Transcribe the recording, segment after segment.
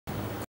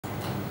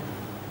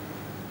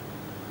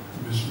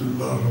بسم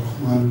اللہ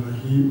الرحمن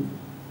الرحیم.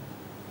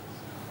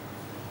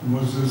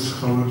 معزز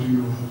خواتین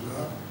و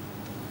حضرات،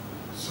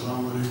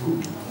 السلام علیکم.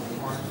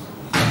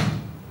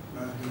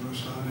 میں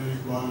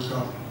دبستان-e-اقبال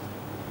کا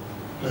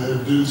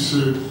تہہ دل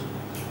سے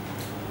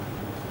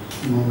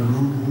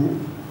ممنون ہوں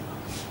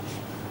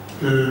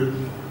کہ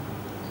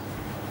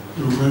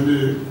جو میں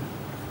نے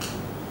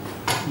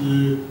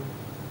یہ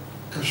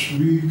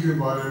کشمیر کے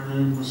بارے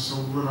میں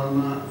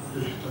مصورانہ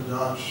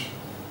احتجاج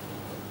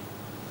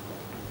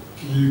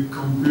کی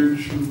کمپین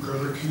شروع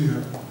کر رکھی ہے،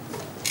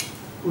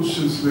 اس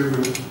سلسلے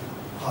میں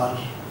آج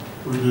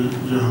مجھے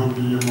یہاں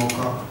بھی یہ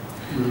موقع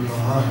مل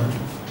رہا ہے.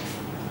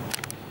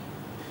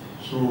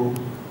 سو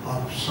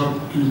آپ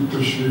سب کی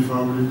تشریف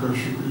آوری کا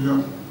شکریہ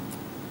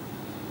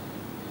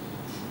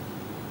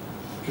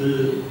کہ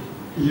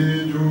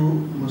یہ جو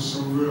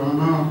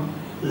مصورانہ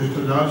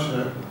احتجاج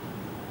ہے،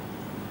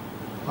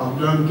 آپ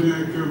جانتے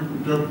ہیں کہ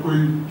جب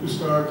کوئی اس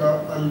طرح کا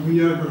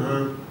المیہ جو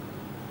ہے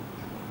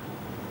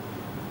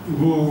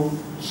وہ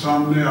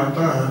سامنے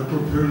آتا ہے تو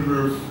پھر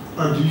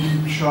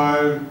ادیب،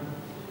 شاعر،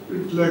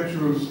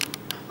 انٹلیکچوئلز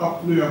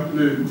اپنے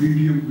اپنے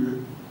میڈیم میں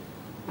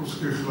اس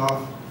کے خلاف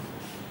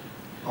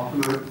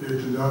اپنا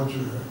احتجاج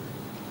جو ہے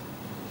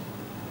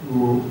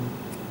وہ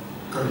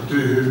کرتے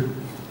ہیں.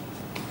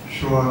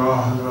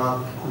 شعراء حضرات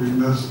کوئی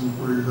نظم،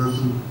 کوئی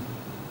غزل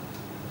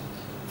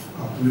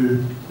اپنے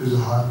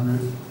اظہار میں،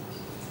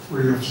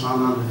 کوئی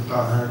افسانہ لکھتا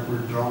ہے، کوئی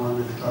ڈرامہ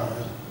لکھتا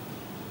ہے،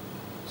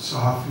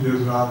 صحافی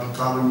حضرات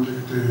کالم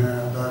لکھتے ہیں،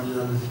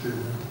 اداریہ لکھتے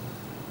ہیں.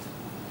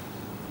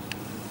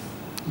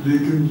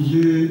 لیکن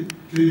یہ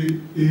کہ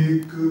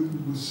ایک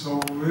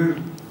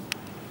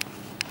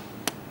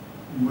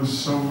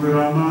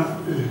مصورانہ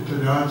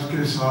احتجاج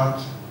کے ساتھ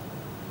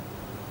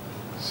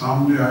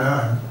سامنے آیا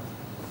ہے،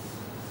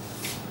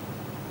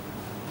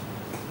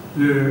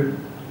 یہ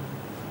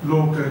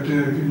لوگ کہتے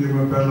ہیں کہ یہ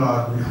میں پہلا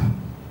آدمی ہوں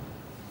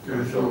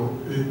کہ جو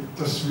ایک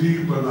تصویر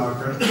بنا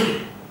کر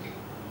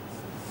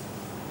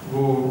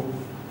وہ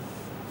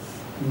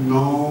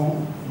 9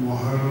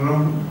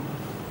 محرم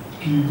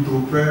کی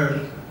دوپہر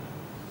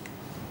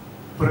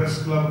پریس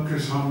کلب کے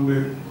سامنے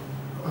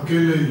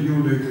اکیلے یوں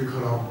لے کے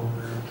کھڑا ہو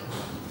گیا تھا،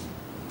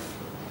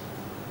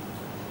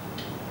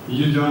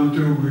 یہ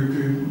جانتے ہوئے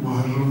کہ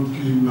محرم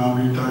کی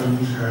نامی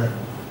تاریخ ہے.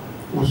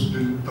 اس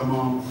دن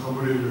تمام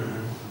خبریں جو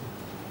ہیں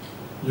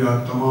یا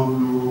تمام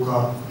لوگوں کا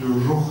جو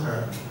رخ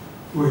ہے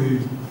وہی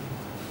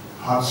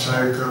حادثہ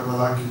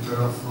کربلا کی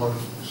طرف اور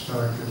اس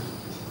طرح کے.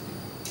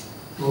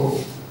 تو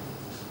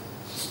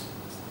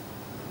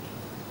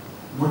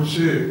مجھ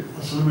سے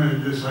اصل میں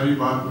یہ ساری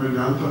بات میں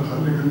جانتا تھا،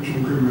 لیکن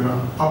چونکہ میرا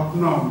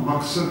اپنا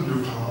مقصد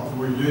جو تھا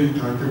وہ یہی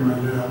تھا کہ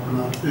میں نے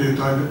اپنا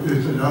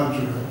احتجاج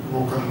جو ہے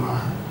وہ کرنا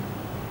ہے.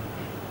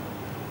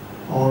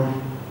 اور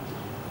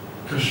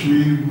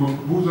کشمیر،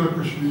 مقبوضہ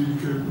کشمیر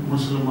کے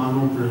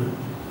مسلمانوں پہ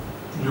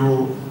جو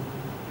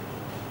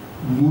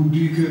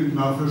مودی کے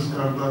نافذ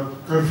کردہ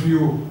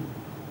کرفیو،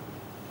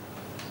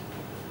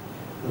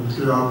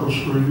 بلکہ آپ اس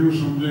کو یوں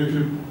سمجھیں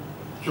کہ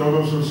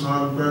 1400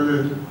 سال پہلے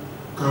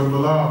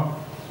کربلا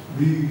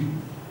بھی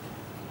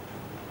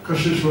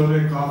کشش والے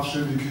کاف سے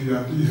لکھی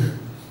جاتی ہے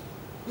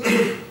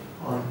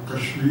اور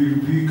کشمیر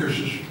بھی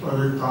کشش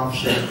والے کاف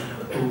سے.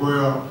 تو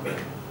گویا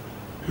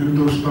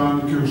ہندوستان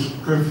کے اس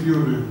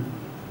کرفیو نے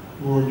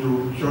وہ جو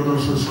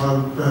 1400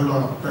 سال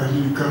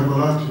پہلی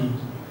کربلا تھی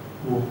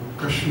وہ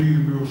کشمیر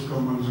میں اس کا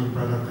منظر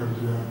پیدا کر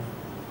دیا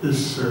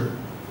اس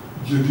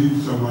جدید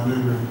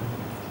زمانے میں.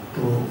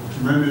 تو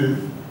میں نے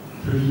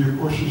پھر یہ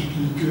کوشش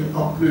کی کہ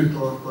اپنے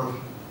طور پر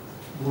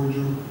وہ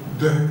جو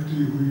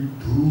دہکتی ہوئی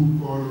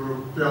دھوپ اور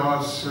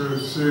پیاس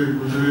سے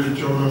گزرے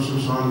 1400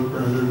 سال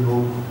پہلے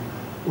لوگ،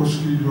 اس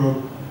کی جو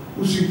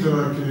اسی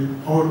طرح کے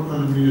اور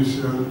المیے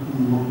سے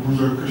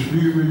مقبوضہ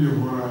کشمیر میں یہ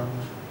ہو رہا ہے.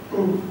 تو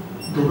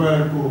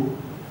دوپہر کو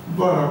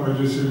 12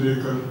 بجے سے لے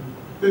کر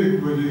 1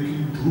 بجے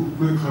کی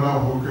دھوپ میں کھڑا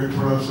ہو کے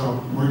تھوڑا سا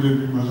مجھے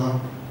بھی مزہ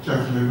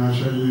چکھ لینا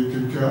چاہیے کہ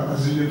کیا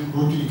اذیت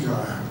ہوتی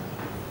کیا ہے.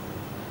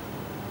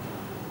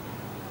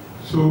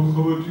 سو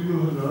خواتین و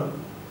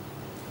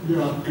حضرات، یہ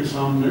آپ کے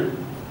سامنے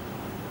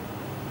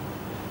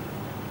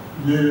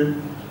یہ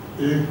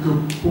ایک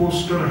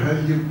پوسٹر ہے،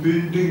 یہ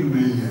پینٹنگ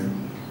نہیں ہے.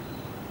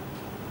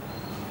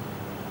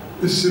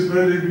 اس سے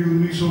پہلے بھی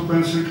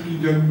 1965 کی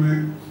جنگ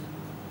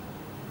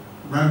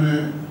میں نے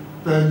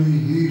پہلی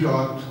ہی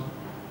رات،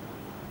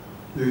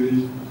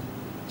 یعنی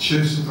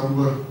 6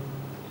 ستمبر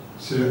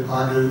سے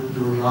آگے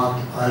جو رات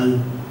آئی،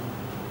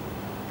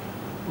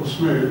 اس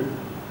میں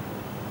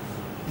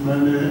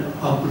نے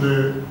اپنے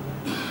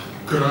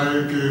کرائے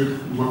کے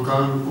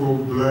مکان کو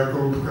بلیک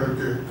آؤٹ کر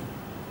کے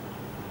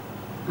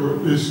تو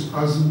اس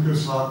عزم کے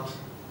ساتھ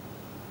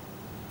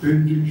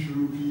پینٹنگ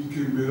شروع کی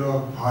کہ میرا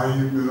بھائی،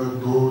 میرا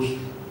دوست،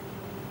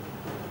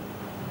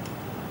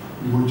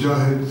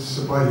 مجاہد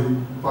سپاہی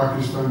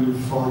پاکستانی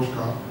فوج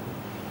کا،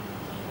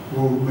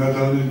 وہ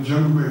میدان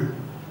جنگ میں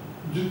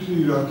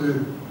جتنی راتیں،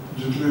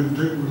 جتنے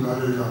دن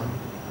گزارے گا،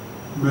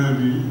 میں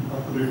بھی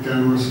اپنے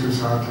کینوس کے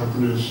ساتھ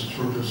اپنے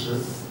چھوٹے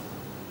سے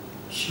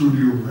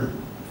اسٹوڈیو میں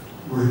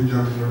وہی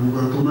جنگ لڑوں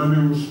گا. تو میں نے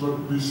اس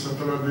وقت بھی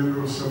 17 دن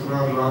اور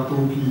 17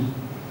 راتوں کی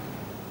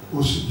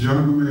اس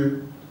جنگ میں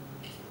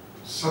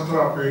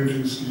 17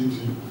 پینٹنگز کی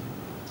تھی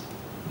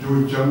جو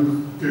جنگ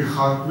کے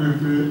خاتمے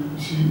پہ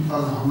اسی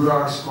الحمرا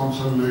آرٹس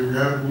کونسل نے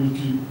غیر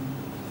ملکی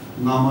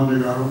نامہ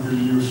نگاروں کے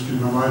لیے اس کی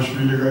نمائش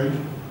بھی لگائی.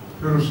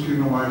 پھر اس کی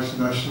نمائش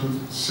نیشنل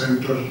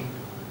سینٹر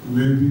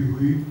میں بھی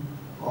ہوئی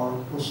اور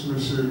اس میں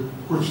سے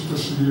کچھ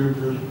تصویریں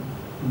پھر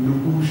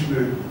نقوش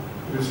نے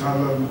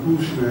رسالہ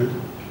نقوش نے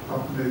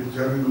اپنے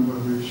جنگ نمبر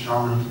میں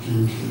شامل کی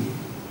تھی.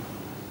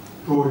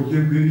 تو یہ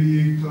میری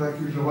ایک طرح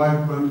کی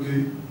روایت بن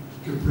گئی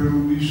کہ پھر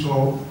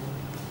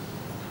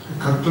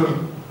 1971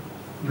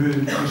 میں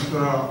اس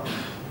طرح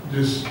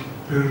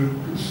پھر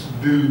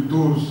دل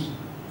دوز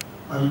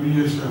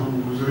المیہ سے ہم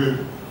گزرے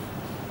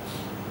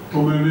تو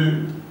میں نے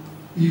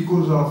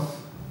ایکوز آف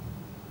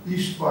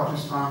ایسٹ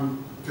پاکستان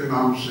کے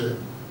نام سے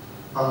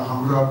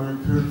الحمرا میں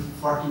پھر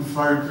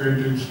 45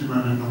 پینٹنگز کی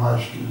میں نے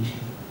نمائش کی تھی.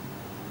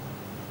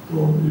 تو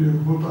یہ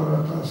ہوتا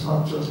رہتا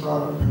ساتھ چلتا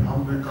رہا. پھر ہم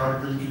نے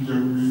کارگل کی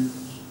جنگ بھی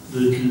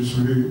دیکھی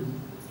سنی.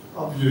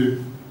 اب یہ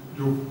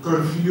جو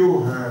کرفیو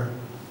ہے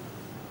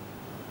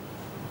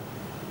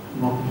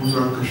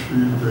مقبوضہ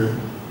کشمیر پہ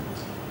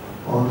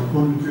اور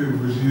ان کے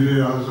وزیر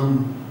اعظم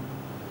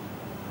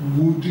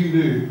مودی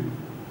نے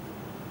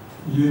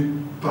یہ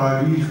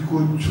تاریخ کو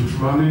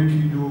جھٹلانے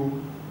کی جو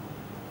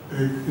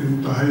ایک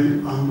انتہائی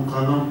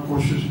احمقانہ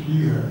کوشش کی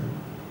ہے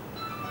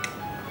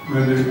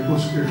میں نے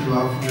اس کے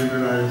خلاف یہ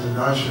میرا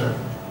احتجاج ہے.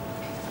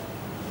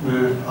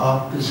 میں آپ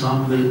کے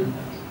سامنے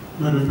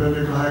میں نے پہلے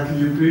کہا کہ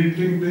یہ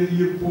پینٹنگ نہیں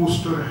یہ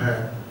پوسٹر ہے.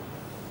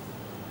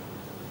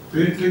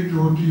 پینٹنگ جو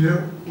ہوتی ہے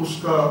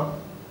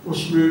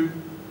اس میں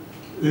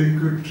ایک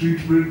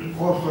ٹریٹمنٹ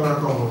اور طرح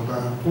کا ہوتا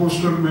ہے.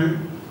 پوسٹر میں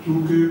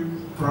چونکہ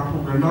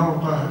پراپوگنڈا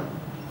ہوتا ہے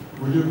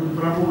مجھے کوئی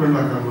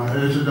پراپوگنڈا کرنا ہے.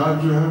 احتجاج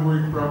جو ہے وہ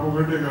ایک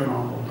پراپوگنڈے کا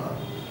نام ہوتا ہے.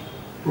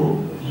 تو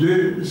یہ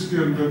اس کے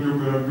اندر جو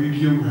میرا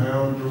میڈیم ہے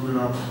اور جو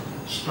میرا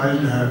سٹائل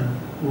ہے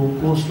وہ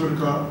پوسٹر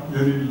کا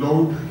یعنی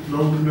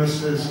لاؤڈنس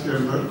ہے اس کے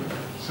اندر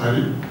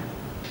ساری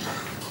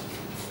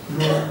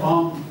جو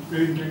عام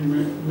پینٹنگ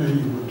میں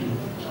نہیں ہوتی.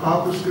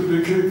 آپ اس کے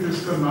دیکھیں کہ اس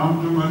کا نام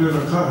جو میں نے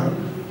رکھا ہے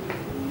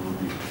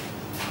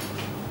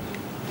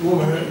وہ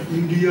ہے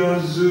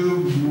انڈیاز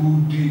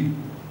مودی.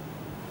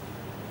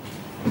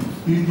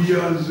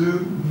 انڈیاز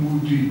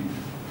مودی.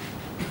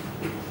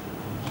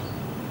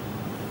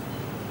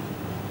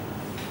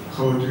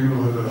 خواتین و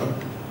حضرات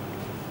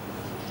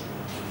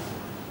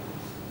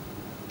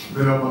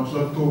میرا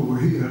مطلب تو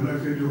وہی ہے نا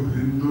کہ جو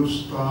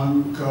ہندوستان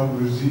کا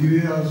وزیر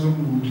اعظم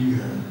مودی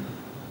ہے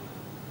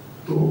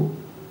تو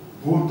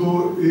وہ تو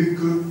ایک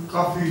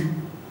کافی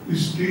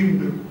اسٹیمڈ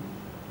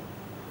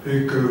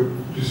ایک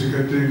جسے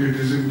کہتے ہیں کہ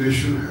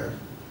ڈیزگنیشن ہے.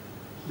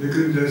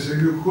 لیکن جیسے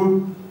کہ خود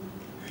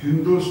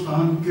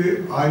ہندوستان کے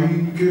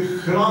آئین کے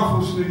خلاف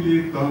اس نے یہ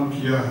اقدام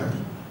کیا ہے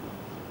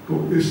تو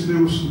اس نے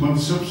اس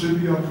منصب سے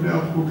بھی اپنے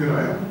آپ کو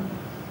گرایا.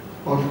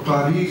 اور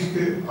تاریخ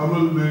کے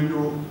عمل میں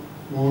جو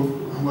وہ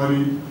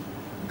ہماری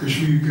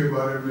کشمیر کے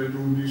بارے میں جو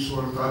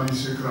 1948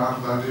 سے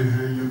قراردادیں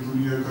ہیں یا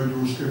دنیا کا جو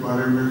اس کے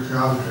بارے میں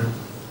خیال ہے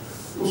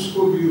اس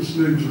کو بھی اس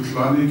نے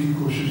جھٹلانے کی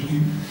کوشش کی.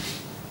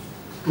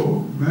 تو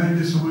میں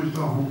یہ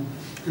سمجھتا ہوں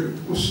کہ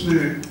اس نے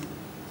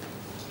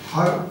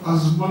ہر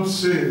عظمت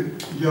سے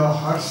یا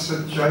ہر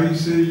سچائی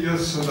سے یا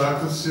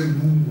صداقت سے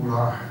منہ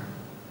موڑا ہے.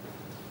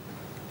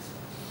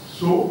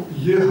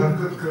 یہ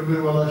حرکت کرنے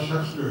والا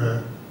شخص جو ہے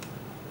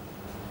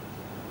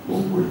وہ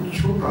کوئی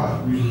چھوٹا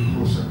آدمی نہیں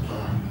ہو سکتا ہے.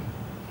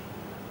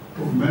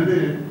 تو میں نے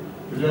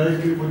بجائے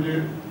کہ مجھے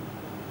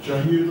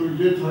چاہیے تو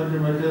یہ تھا کہ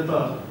میں کہتا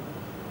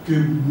کہ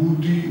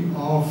مودی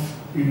آف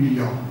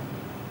انڈیا،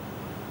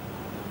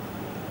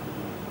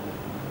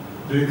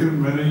 لیکن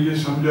میں نے یہ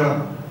سمجھا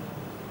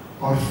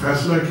اور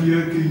فیصلہ کیا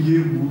کہ یہ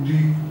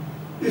مودی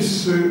اس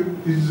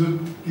عزت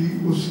کی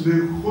اس نے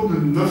خود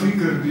نفی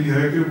کر دی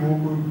ہے کہ وہ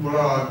کوئی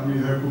بڑا آدمی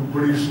ہے، کوئی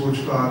بڑی سوچ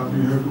کا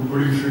آدمی ہے، کوئی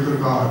بڑی فکر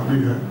کا آدمی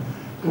ہے.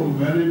 تو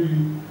میں نے بھی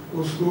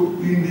اس کو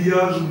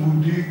انڈیاز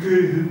مودی کے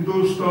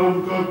ہندوستان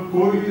کا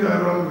کوئی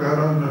ایرا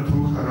غیرہ نہ تو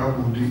خرا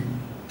مودی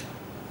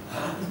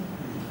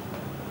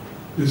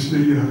اس نے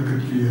یہ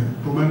حرکت کی ہے.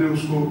 تو میں نے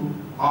اس کو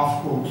آف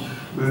کو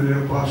میں نے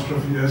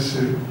اپاسٹرفی ایس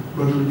سے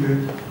بدل کے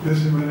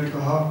جیسے میں نے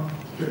کہا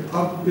کہ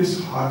اب اس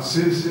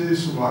حادثے سے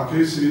اس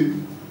واقعے سے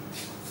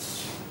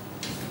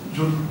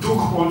جو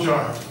دکھ پہنچا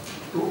ہے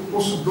تو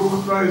اس دکھ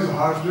کا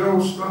اظہار جو ہے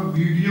اس کا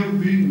میڈیم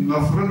بھی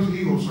نفرت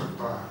ہی ہو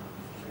سکتا ہے.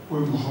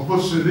 کوئی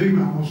محبت سے نہیں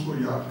ہم اس کو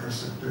یاد کر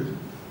سکتے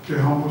کہ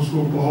ہم اس کو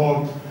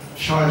بہت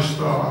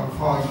شائستہ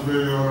الفاظ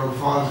میں اور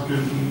الفاظ کے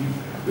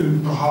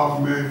انتخاب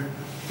میں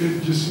کہ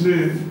جس نے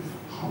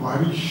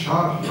ہماری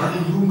شاخ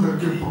یوں کر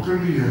کے پکڑ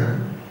لی ہے،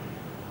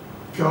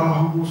 کیا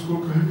ہم اس کو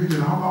کہیں گے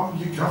جناب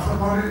آپ یہ کیا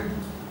فرما رہے ہیں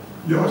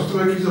یا اس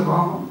طرح کی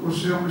زبان اس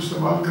سے ہم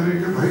استعمال کریں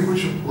گے بھائی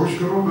کچھ ہوش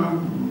کرو میں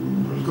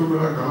بالکل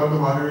میرا گلا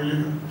دبا رہے ہوئے.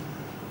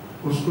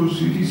 اس کو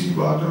سیدھی سی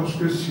بات ہے اس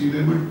کے سینے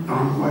میں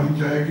ٹانگ ماری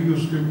جائے گی،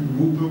 اس کے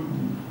منہ پہ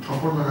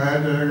تھپڑ لگایا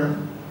جائے گا،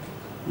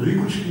 یہی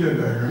کچھ کیا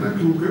جائے گا نا،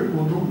 کیونکہ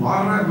وہ تو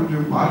مار رہا ہے مجھے،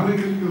 مارنے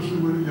کے لیے اس نے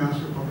مجھے یہاں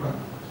سے پکڑا.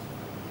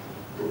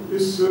 تو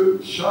اس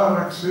شاہ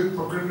رخ سے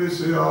پکڑنے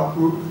سے آپ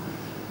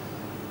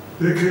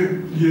دیکھیں،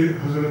 یہ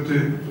حضرت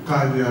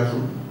قائد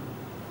اعظم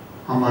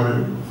ہمارے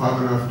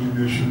فادر آف دی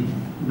نیشن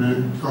نے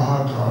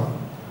کہا تھا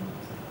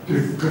کہ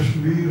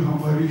کشمیر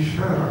ہماری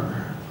شاہ رخ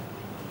ہے.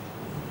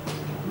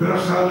 میرا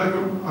خیال ہے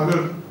کہ اگر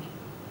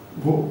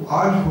وہ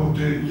آج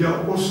ہوتے یا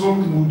اس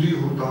وقت مودی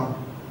ہوتا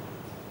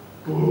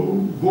تو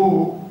وہ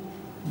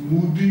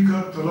مودی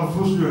کا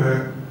تلفظ جو ہے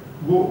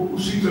وہ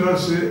اسی طرح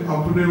سے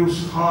اپنے اس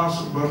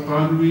خاص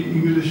برطانوی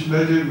انگلش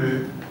لہجے میں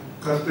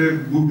کرتے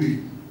مودی،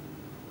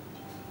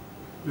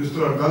 جس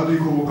طرح گاندھی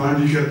کو وہ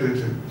گاندھی کہتے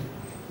تھے،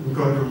 ان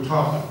کا جو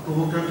تھا تو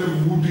وہ کہتے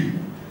مودی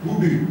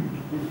مودی.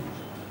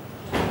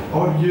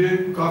 اور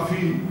یہ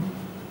کافی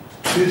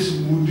اس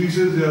مودی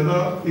سے زیادہ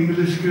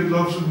انگلش کے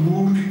لفظ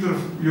موڈ کی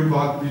طرف یہ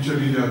بات بھی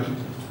چلی جاتی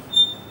ہے.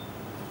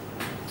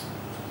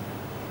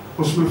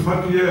 اس میں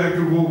فرق یہ ہے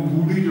کہ وہ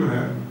مودی جو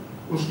ہے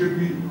اس کے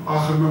بھی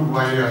آخر میں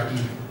وائی آتی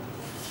ہے.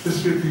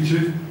 اس کے پیچھے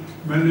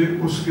میں نے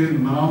اس کے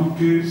نام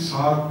کے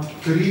ساتھ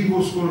قریب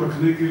اس کو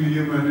رکھنے کے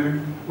لیے میں نے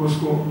اس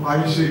کو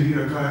آئی سے ہی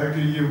رکھا ہے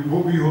کہ یہ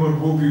وہ بھی ہو اور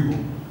وہ بھی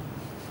ہو،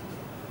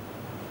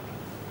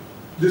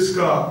 جس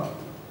کا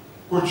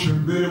کچھ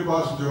میرے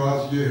پاس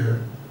جواز یہ ہے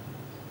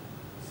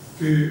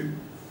کہ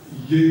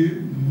یہ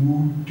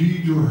مودی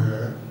جو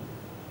ہے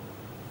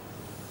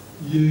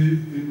یہ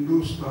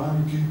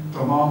ہندوستان کی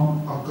تمام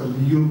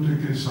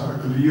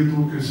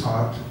اقلیتوں کے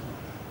ساتھ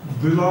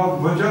بلا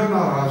وجہ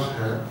ناراض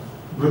ہے،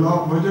 بلا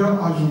وجہ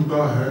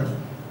آزودہ ہے،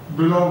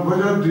 بلا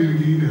وجہ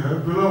دلگیر ہے،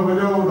 بلا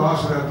وجہ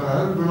اداس رہتا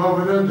ہے، بلا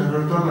وجہ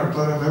جھگڑتا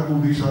لڑتا رہتا ہے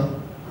مودی صاحب.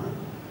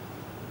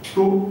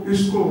 تو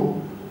اس کو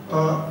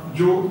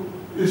جو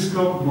اس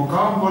کا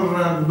مقام بن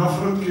رہا ہے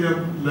نفرت کے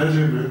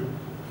لہجے میں،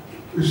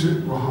 اسے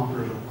وہاں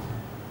پہ رکھو.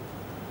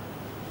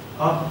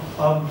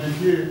 اب آپ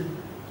دیکھیے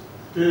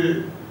کہ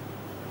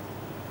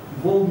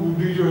وہ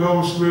مودی جو ہے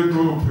اس میں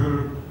تو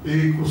پھر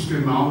ایک اس کے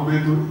نام میں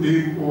تو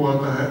ایک او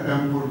آتا ہے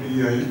ایم او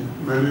ڈی آئی.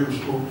 میں نے اس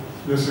کو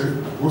جیسے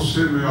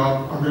غصے میں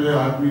آپ اگلے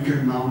آدمی کے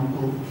نام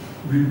کو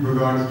بھی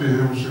بگاڑتے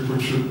ہیں، اسے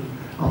کچھ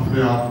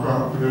اپنے آپ کا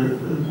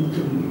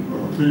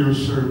اپنی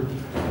اس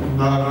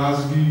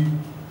ناراضگی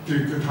کے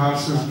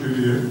کتھارسس کے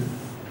لیے،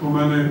 تو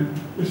میں نے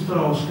اس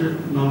طرح اس کے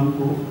نام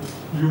کو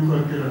یوں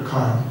کر کے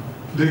رکھا ہے.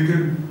 لیکن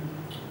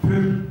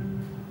پھر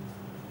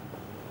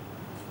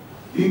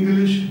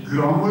انگلش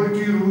گرامر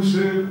کی روح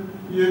سے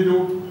یہ جو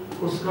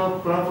اس کا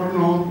پراپر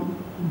نام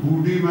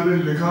مودی میں نے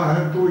لکھا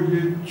ہے تو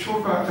یہ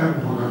چھوٹا ایم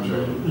ہونا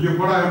چاہیے، یہ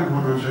بڑا ایم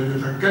ہونا چاہیے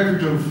تھا،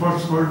 کیپیٹل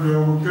فرسٹ ورڈ جو ہے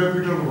وہ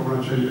کیپیٹل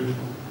ہونا چاہیے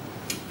تھا.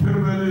 پھر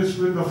میں نے اس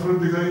میں نفرت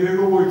دکھائی ہے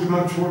کہ وہ اتنا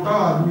چھوٹا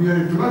آدمی ہے،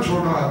 اتنا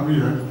چھوٹا آدمی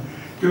ہے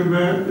کہ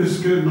میں اس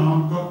کے نام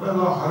کا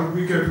پہلا حرف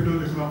بھی کیپیٹل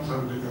لکھنا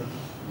پسند نہیں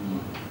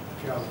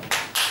کرتا.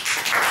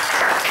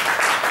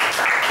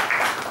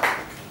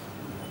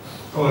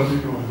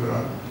 خواتین و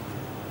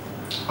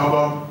حضرات، اب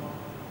آپ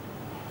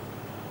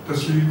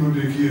تصویر کو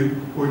دیکھیے،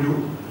 وہ جو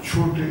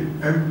چھوٹے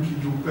ایم کی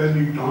جو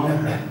پہلی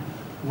ٹانگ ہے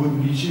وہ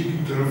نیچے کی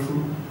طرف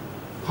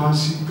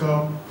پھانسی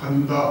کا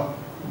پھندا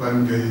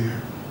بن گئی ہے،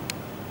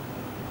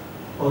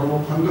 اور وہ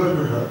پھندا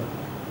جو ہے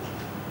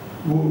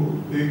وہ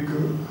ایک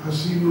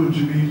حسین و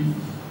جمیل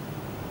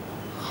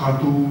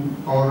خاتون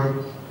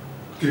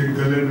عورت کے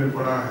گلے میں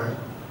پڑا ہے.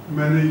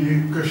 میں نے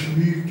یہ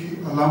کشمیر کی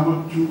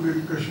علامت، چونکہ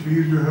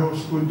کشمیر جو ہے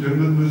اس کو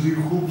جنت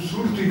نظیر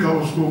خوبصورتی کا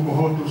اس کو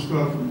بہت اس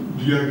کا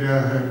دیا گیا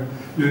ہے،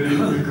 یعنی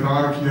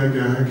اقرار کیا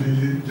گیا ہے کہ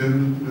یہ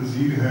جنت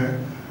نظیر ہے.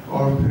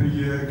 اور پھر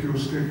یہ ہے کہ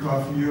اس کے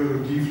قافیے اور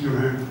ردیف جو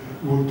ہیں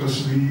وہ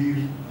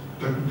تصویر،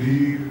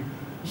 تقدیر،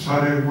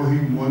 سارے وہی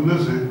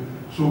مؤنث ہیں.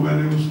 سو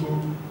میں نے اس کو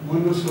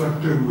مؤنث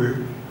رکھتے ہوئے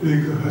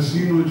ایک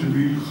حسین و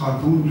جمیل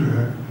خاتون جو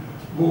ہے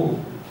وہ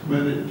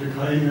میں نے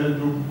دکھائی ہے،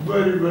 جو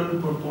ویری ویل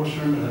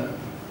پرپورشنڈ ہے.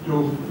 جو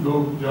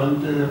لوگ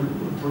جانتے ہیں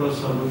تھوڑا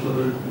سا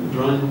مطلب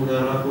ڈرائنگ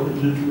وغیرہ کو،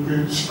 یہ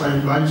چونکہ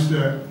اسٹائلائزڈ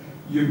ہے،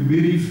 یہ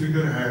میری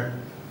فگر ہے،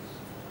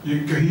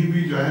 یہ کہیں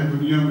بھی جائیں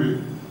دنیا میں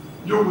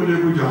جو مجھے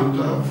کوئی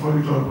جانتا ہے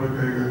فوری طور پر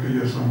کہے گا کہ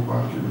یہ سم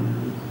بات کی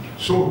بنی.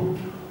 سو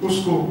اس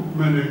کو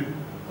میں نے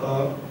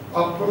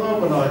اپنا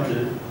بنا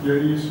کے،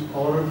 یعنی اس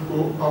عورت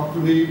کو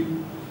اپنی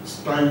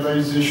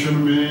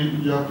اسٹائلائزیشن میں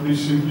یا اپنی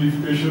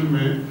سمپلیفیکیشن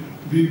میں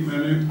بھی میں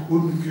نے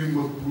ان کے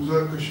مقبوضہ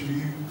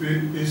کشمیر پہ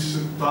اس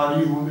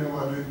طاری ہونے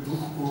والے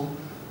دکھ کو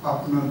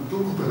اپنا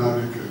دکھ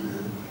بنانے کے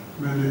لیے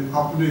میں نے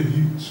اپنے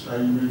ہی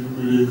اسٹائل میں، جو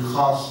میرے ایک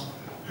خاص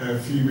ہے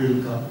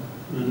فیمیل کا،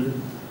 میں نے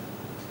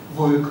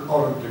وہ ایک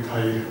عورت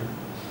دکھائی ہے.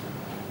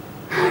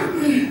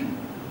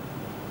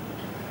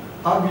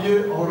 اب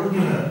یہ عورت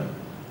جو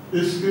ہے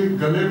اس کے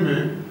گلے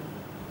میں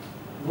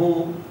وہ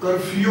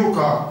کرفیو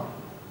کا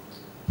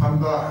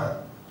پھندا ہے،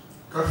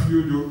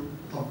 کرفیو جو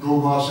اب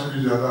 2 ماہ سے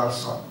بھی زیادہ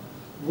عرصہ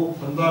وہ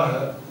پھندا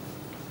ہے،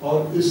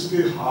 اور اس کے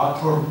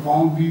ہاتھ اور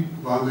پاؤں بھی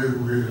باندھے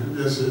ہوئے ہیں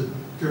جیسے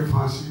کہ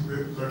پھانسی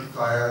پہ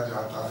لٹکایا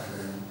جاتا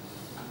ہے.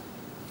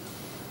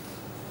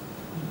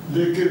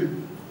 لیکن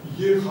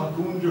یہ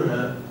خاتون جو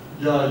ہے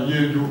یا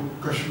یہ جو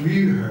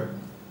کشمیر ہے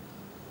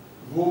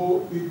وہ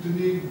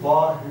اتنی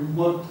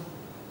باہمت،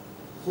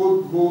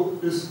 خود وہ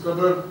اس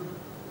قدر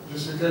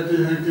جسے کہتے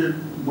ہیں کہ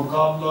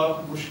مقابلہ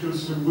مشکل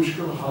سے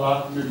مشکل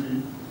حالات میں بھی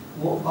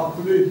وہ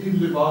اپنے ہی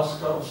لباس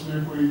کا اس نے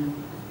کوئی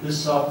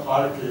حصہ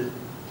پھاڑ کے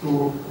تو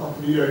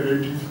اپنی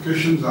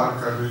آئیڈینٹیفیکیشن ظاہر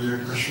کر رہی ہے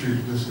کشمیر،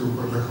 جس کے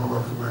اوپر لکھا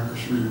ہوا کہ میں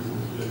کشمیر ہوں.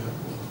 یہ ہے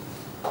وہ.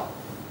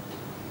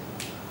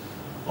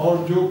 اور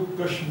جو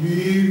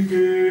کشمیر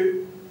کے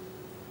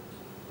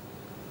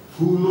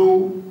پھولوں،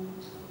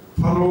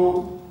 پھلوں،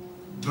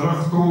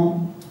 درختوں،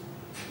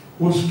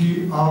 اس کی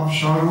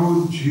آبشاروں،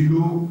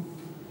 جھیلوں،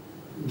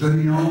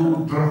 دریاؤں،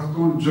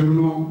 درختوں،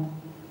 جنگلوں،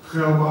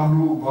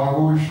 خیابانوں،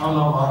 باغوں،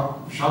 شالمار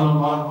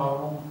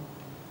باغوں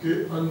کے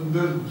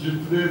اندر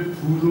جتنے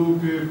پھولوں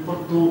کے،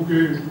 پتوں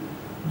کے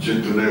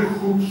جتنے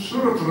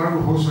خوبصورت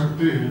رنگ ہو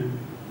سکتے ہیں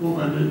وہ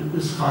میں نے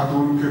اس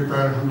خاتون کے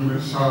پیرہن میں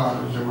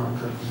سارے جمع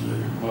کر دیے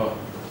ہیں.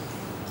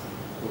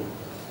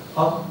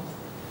 اب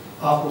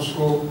آپ اس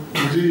کو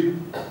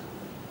مزید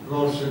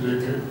غور سے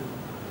دیکھیں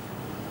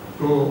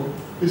تو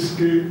اس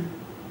کے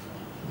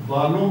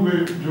بالوں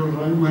میں جو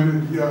رنگ میں نے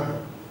دیا ہے،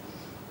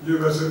 یہ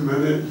ویسے میں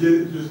نے یہ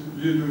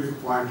جو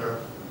ایک پوائنٹ ہے،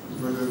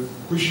 میں نے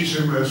خوشی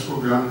سے میں اس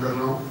کو بیان کر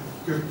رہا ہوں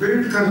کہ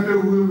پینٹ کرتے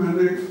ہوئے میں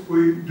نے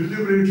کوئی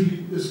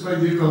ڈیلیبریٹلی اس کا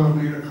یہ کلر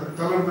نہیں رکھا.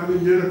 کلر میں نے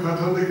یہ رکھا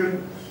تھا لیکن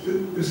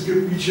اس کے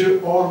پیچھے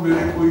اور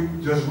میرے کوئی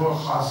جذبہ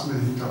خاص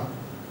نہیں تھا.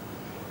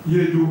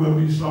 یہ جو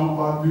ابھی اسلام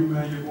آباد بھی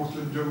میں یہ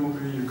مختلف جگہوں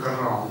پہ یہ کر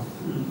رہا ہوں،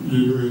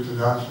 یہ جو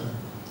احتجاج ہے،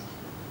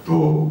 تو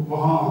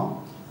وہاں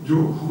جو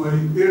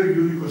ہماری ایئر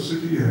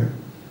یونیورسٹی ہے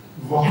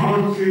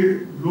وہاں کے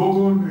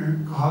لوگوں نے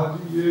کہا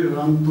کہ یہ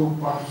رنگ تو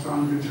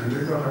پاکستان کے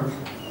جھنڈے کا رنگ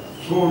ہے.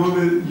 تو انہوں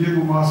نے یہ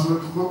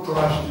مماثلت خود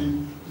تلاش کی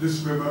جس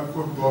میں میں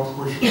خود بہت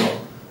خوش تھا،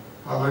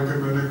 حالانکہ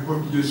میں نے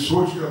خود یہ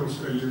سوچ کر اس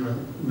کا یہ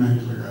رنگ نہیں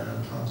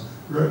لگایا تھا.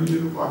 یہ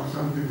تو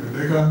پاکستان کے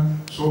جھنڈے کا.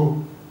 سو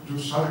جو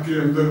سر کے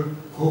اندر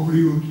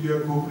کھوپڑی ہوتی ہے،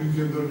 کھوپڑی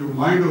کے اندر جو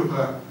مائنڈ ہوتا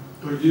ہے،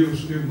 تو یہ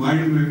اس کے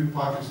مائنڈ میں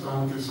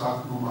پاکستان کے ساتھ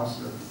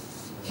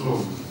مماثلت.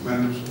 سو میں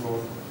نے اس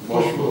کو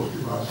بہت کی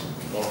بات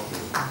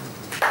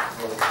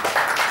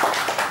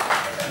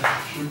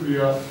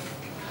شکریہ.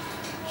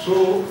 سو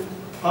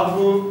اب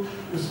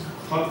اس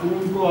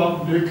خاتون کو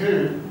آپ دیکھیں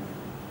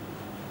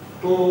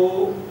تو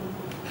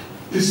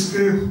اس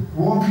کے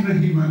ہونٹ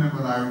نہیں میں نے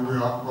بنائے ہوئے،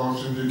 آپ غور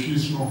سے دیکھیے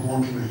اس میں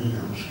ہونٹ نہیں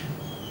ہے اس کے،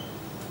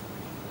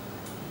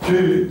 کہ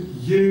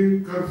یہ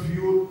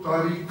کرفیو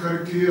طاری کر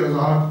کے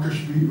آزاد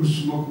کشمیر، اس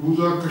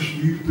مقبوضہ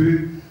کشمیر پہ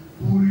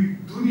پوری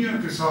دنیا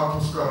کے ساتھ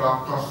اس کا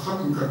رابطہ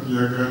ختم کر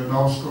دیا گیا. نہ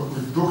اس کا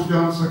کوئی دکھ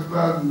جان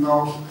سکتا ہے،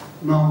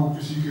 نہ وہ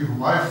کسی کے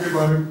حمایت کے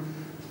بارے میں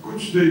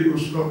کچھ نہیں.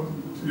 اس کا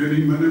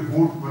یعنی میں نے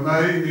ہونٹ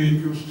بنائے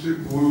نہیں کہ اس سے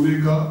بولنے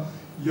کا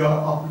یا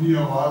اپنی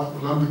آواز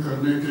بلند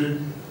کرنے کے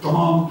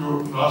تمام جو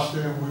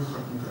راستے ہیں وہ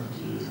ختم کر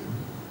دیے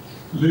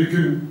ہیں.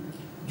 لیکن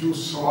جو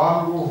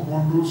سوال وہ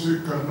ہونٹوں سے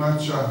کرنا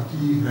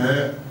چاہتی ہے،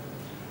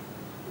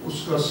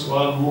 اس کا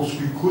سوال، وہ اس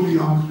کی کھلی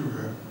آنکھ جو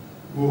ہے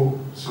وہ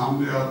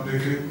سامنے آپ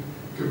دیکھیں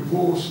کہ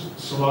وہ اس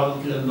سوال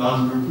کے انداز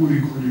میں پوری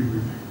کھلی ہوئی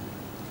ہے.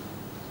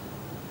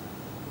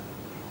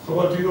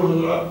 خواتین و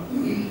حضرات،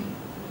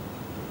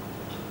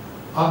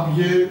 اب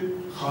یہ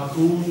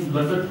خاتون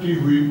لٹکتی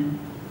ہوئی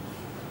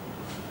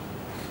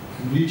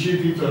نیچے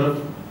کی طرف،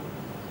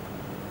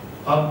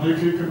 آپ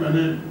دیکھیں کہ میں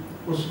نے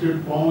اس کے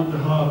پاؤں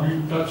جہاں ابھی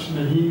ٹچ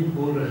نہیں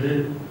ہو رہے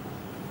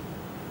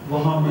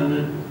وہاں میں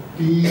نے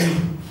 3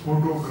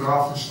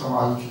 فوٹوگراف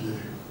استعمال کیے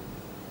ہیں.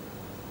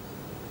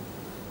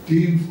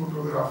 3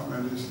 فوٹوگراف میں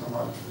نے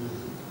استعمال کیے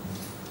ہیں.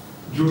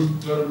 جو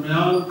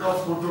درمیان کا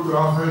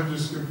فوٹوگراف ہے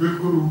جس کے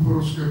بالکل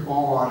اوپر اس کے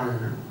پاؤں آ رہے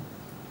ہیں،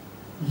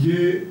 یہ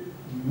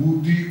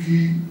مودی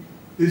کی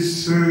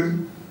اس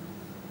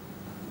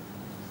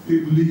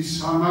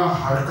ابلیسانہ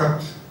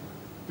حرکت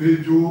پہ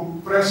جو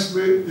پریس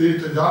میں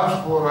احتجاج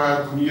ہو رہا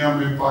ہے دنیا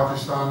میں،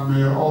 پاکستان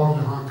میں اور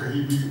جہاں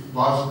کہیں بھی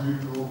بعض بھی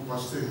لوگ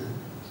بستے ہیں،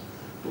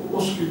 تو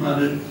اس کی میں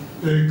نے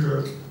ایک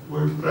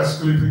پریس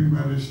کلپنگ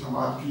میں نے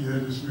استعمال کی ہے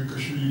جس میں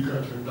کشمیر کا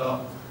جھنڈا،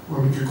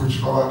 ان کے کچھ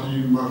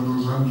خواتین مرد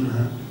و زن جو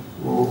ہیں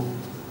وہ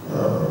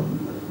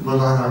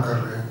مظاہرہ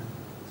کر رہے ہیں.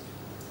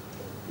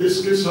 اس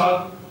کے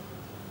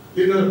ساتھ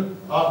ادھر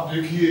آپ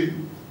دیکھیے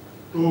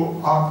تو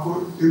آپ کو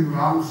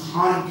عمران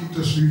خان کی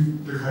تصویر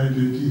دکھائی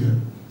دیتی ہے،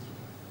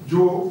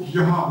 جو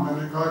یہاں میں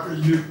نے کہا کہ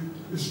یہ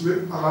اس میں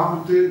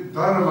علامتیں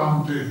در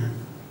علامتیں ہیں.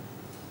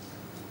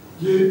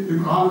 یہ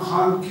عمران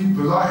خان کی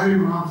بظاہر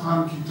عمران خان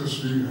کی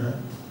تصویر ہے،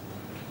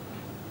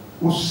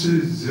 اس سے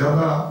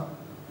زیادہ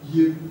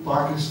یہ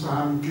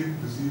پاکستان کے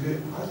وزیر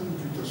اعظم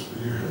کی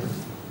تصویر ہے،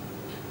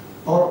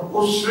 اور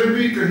اس سے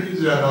بھی کہیں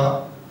زیادہ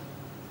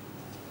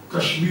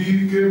کشمیر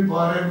کے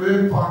بارے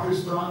میں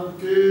پاکستان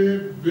کے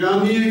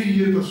بیانیے کی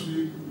یہ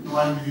تصویر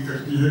نمائندگی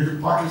کرتی ہے کہ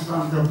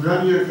پاکستان کا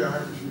بیانیہ کیا ہے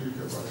کشمیر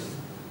کے بارے میں.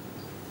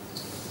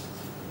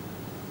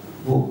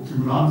 وہ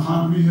عمران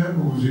خان بھی ہے،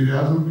 وہ وزیر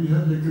اعظم بھی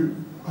ہے، لیکن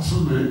اصل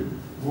میں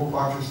وہ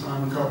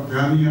پاکستان کا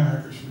بیانیہ ہے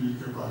کشمیر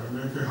کے بارے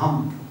میں کہ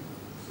ہم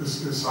اس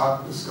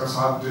کا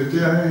ساتھ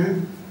دیتے آئے ہیں،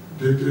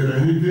 دیتے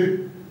رہیں گے.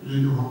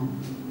 یہ جو ہم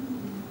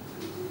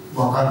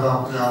باقاعدہ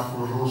اپنے آپ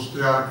کو روز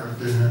تیار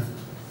کرتے ہیں،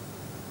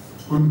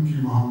 ان کی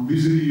وہاں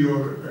میزری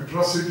اور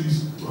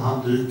ایٹراسٹیز وہاں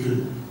دیکھ کے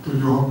تو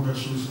جو ہم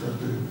محسوس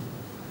کرتے ہیں،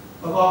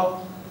 اب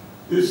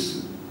آپ اس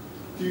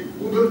کی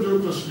ادھر جو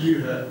تصویر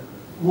ہے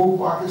وہ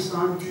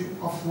پاکستان کی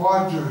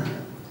افواج جو ہیں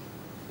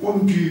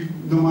ان کی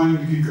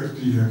نمائندگی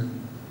کرتی ہے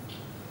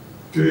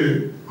کہ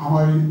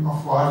ہماری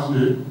افواج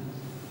نے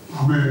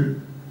ہمیں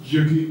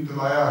یقین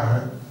دلایا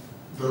ہے،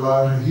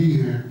 دلا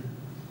رہی ہے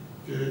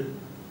کہ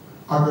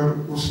اگر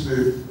اس نے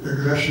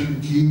ایگریشن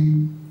کی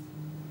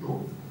تو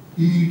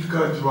اینٹ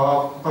کا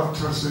جواب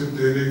پتھر سے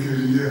دینے کے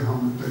لیے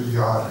ہم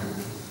تیار ہیں،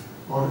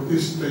 اور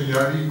اس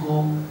تیاری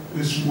کو،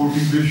 اس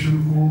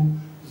موٹیویشن کو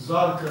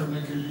ظاہر کرنے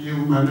کے لیے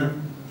میں نے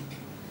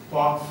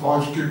پاک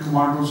فوج کے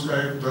کمانڈوز کا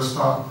ایک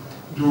دستہ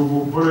جو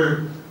وہ بڑے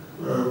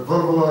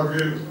بربلا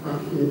کے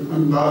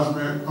انداز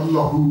میں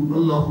اللہ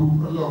اللہ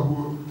اللہ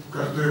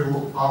کرتے، وہ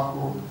آپ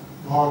کو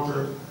بہت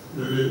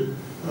میرے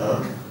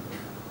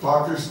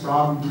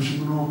پاکستان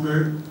دشمنوں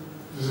پہ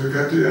جسے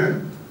کہتے ہیں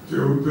کہ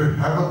ان پہ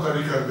ہیبت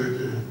طاری کر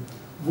دیتے ہیں،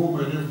 وہ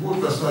میں نے وہ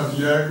دستہ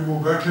دیا ہے کہ وہ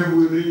بیٹھے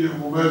ہوئے نہیں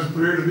ہیں، وہ میز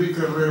پریڈ نہیں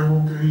کر رہے، وہ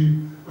کہیں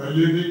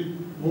یہ نہیں،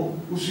 وہ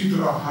اسی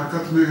طرح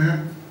حرکت میں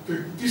ہے کہ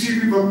کسی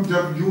بھی وقت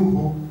جب یوں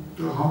ہو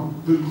تو ہم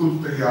بالکل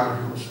تیار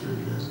ہیں اس کے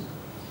لیے۔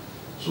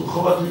 سو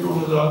خواتین و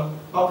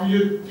حضرات، اب یہ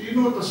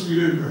تینوں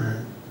تصویریں جو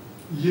ہیں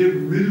یہ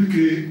مل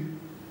کے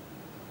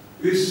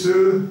اس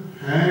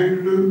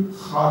ہینگڈ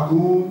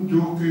خاتون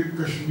جو کہ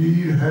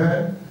کشمیر ہے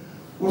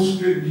اس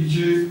کے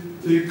نیچے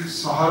ایک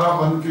سہارا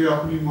بن کے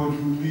اپنی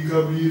موجودگی کا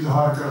بھی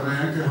اظہار کر رہے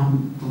ہیں کہ ہم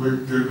تمہیں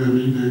گرنے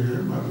نہیں دیں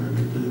گے، مرنے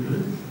نہیں دیں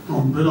گے،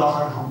 تم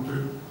بالآخر ہم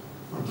پہ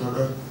مطلب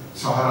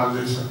سہارا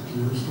لے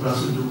سکتی ہیں۔ اس طرح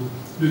سے جو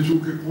یہ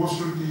چونکہ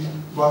پوسٹر کی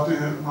باتیں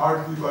ہیں،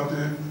 آرٹ کی باتیں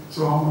ہیں،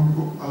 سو ہم ان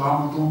کو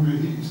علامتوں میں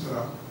ہی اس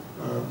طرح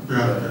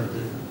بیان کرتے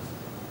ہیں۔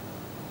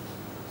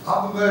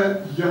 اب میں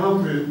یہاں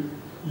پہ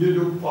یہ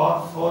جو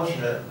پاک فوج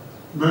ہے،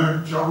 میں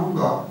چاہوں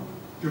گا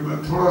کہ میں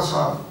تھوڑا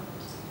سا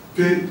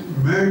کہ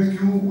میں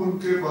کیوں ان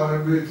کے بارے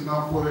میں اتنا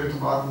پر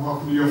اعتماد ہوں،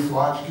 اپنی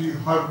افواج کی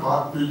ہر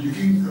بات پہ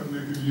یقین کرنے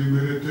کے لیے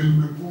میرے دل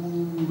میں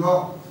پورا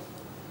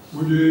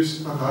مجھے اس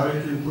ادارے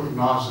کے اوپر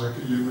ناز ہے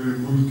کہ یہ میرے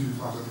ملک کی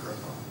حفاظت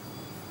کرتا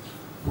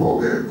ہوں۔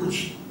 ہو گئے کچھ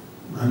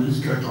میں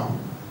نہیں کہتا ہوں،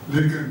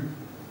 لیکن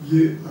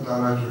یہ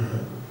ادارہ جو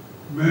ہے،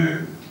 میں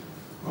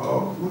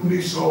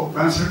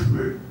 1965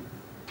 میں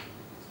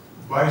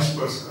 22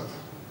 برس کا تھا،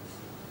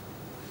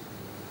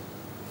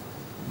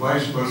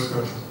 22 برس کا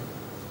تھا۔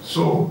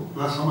 سو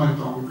میں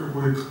سمجھتا ہوں کہ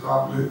وہ ایک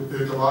قابل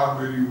اعتبار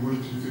میری عمر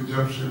تھی کہ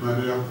جب سے میں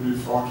نے اپنی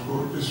فوج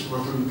کو اس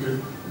وطن کے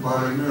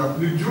بارے میں،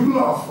 اپنی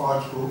جملہ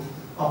افواج کو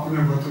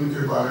اپنے وطن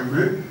کے بارے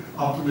میں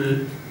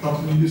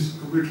اپنی اس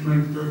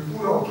کمٹمنٹ پہ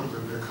پورا اترتے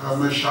دیکھا۔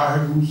 میں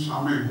شاہد ہوں،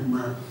 سامع ہوں،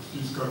 میں اس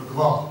چیز کا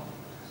گواہ۔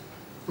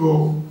 تو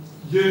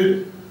یہ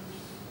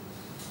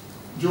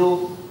جو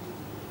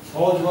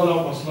فوج والا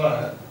مسئلہ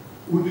ہے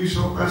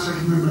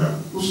 1965 میں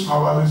اس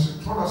حوالے سے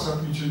تھوڑا سا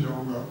پیچھے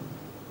جاؤں گا،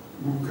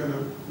 ممکن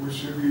ہے مجھ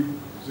سے بھی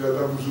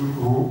زیادہ بزرگ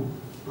ہو۔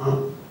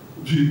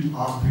 جی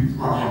آپ بھی،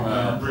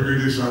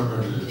 بریگیڈیئر صاحب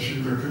بیٹھے،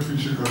 تشریف رکھے،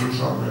 پیچھے کرنل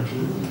صاحب بیٹھے۔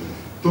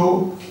 تو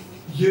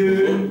یہ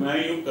میں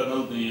یوں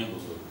کرنل نہیں ہیں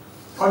حضور،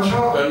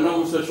 اچھا کرنل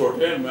مجھ سے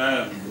چھوٹے ہیں، میں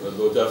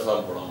 2-4 سال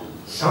پڑھا ہوں۔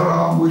 سر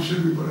آپ مجھ سے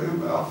بھی بڑے ہیں،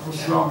 میں آپ کو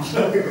سلام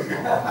کرتا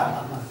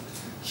ہوں۔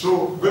 سو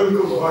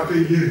بالکل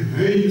واقعی یہ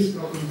ہے ہی اس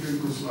قابل کہ ان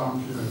کو سلام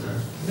کیا جائے۔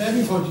 میں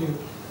بھی فوجی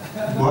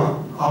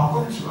ہوں، آپ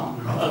کو بھی سلام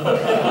کرتا ہوں۔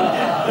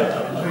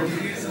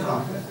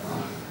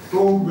 تو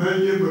میں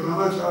یہ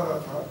بتانا چاہ رہا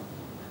تھا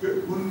کہ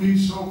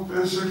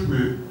 1965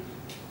 میں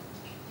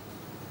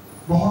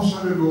بہت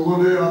سارے لوگوں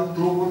نے، اب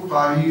تو وہ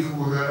تاریخ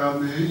وغیرہ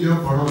میں یا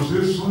بڑوں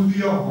سے سن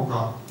لیا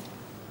ہوگا،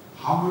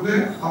 ہم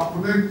نے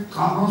اپنے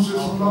کانوں سے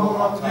سنا اور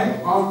اپنی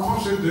آنکھوں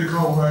سے دیکھا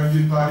ہوگا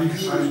یہ تاریخ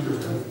ساری جو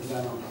ہے۔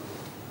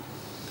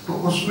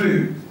 تو اس میں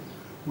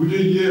مجھے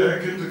یہ ہے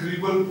کہ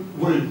تقریباً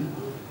وہی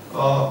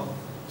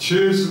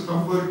 6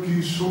 ستمبر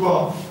کی صبح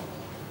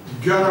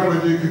 11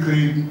 بجے کے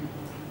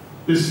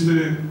قریب اس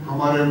نے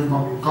ہمارے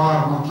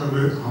مکار مطلب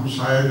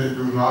ہمسائے نے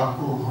جو رات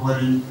کو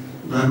ہماری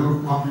بین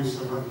الاقوامی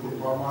سرحد کو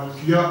پامال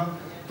کیا،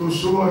 تو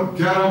صبح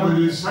 11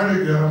 بجے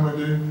 11:30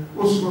 بجے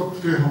اس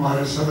وقت کے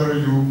ہمارے صدر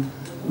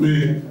ایوب نے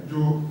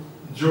جو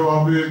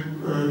جواب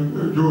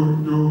جو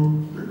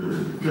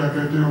کیا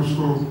کہتے ہیں اس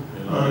کو،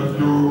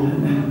 جو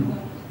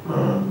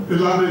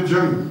اعلان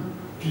جنگ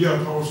کیا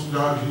تھا اس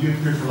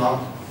جارحیت کے خلاف،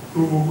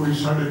 تو وہ کوئی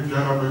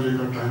 11:30 بجے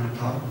کا ٹائم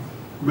تھا۔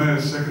 میں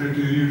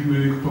سیکریٹریٹ میں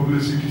ایک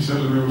پبلسٹی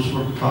سیل میں اس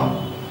وقت تھا،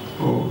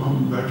 تو ہم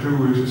بیٹھے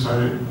ہوئے تھے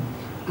سارے،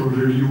 تو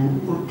ریڈیو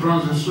اور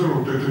ٹرانزسٹر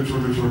ہوتے تھے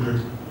چھوٹے چھوٹے،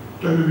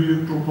 ٹیلی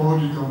ویژن تو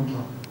بہت ہی کم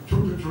تھا،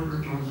 چھوٹے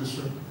چھوٹے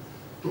ٹرانزسٹر،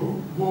 تو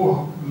وہ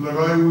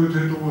لگائے ہوئے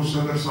تھے۔ تو وہ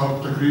صدر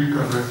صاحب تقریر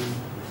کر رہے تھے،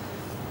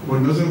 وہ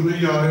نظر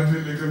نہیں آ رہے تھے،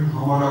 لیکن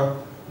ہمارا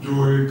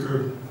جو ایک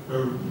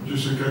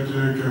جسے کہتے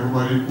ہیں کہ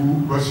ہماری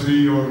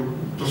بصری اور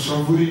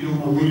تصوری جو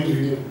قوت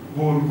تھی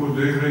وہ ان کو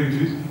دیکھ رہی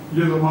تھی۔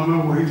 یہ زمانہ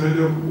وہی تھا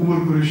جب عمر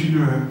قریشی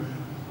جو ہے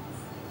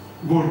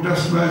وہ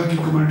ٹیسٹ میچ کی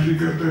کمنٹری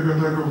کرتے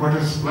کہ واٹ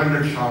اے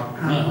اسپلینڈڈ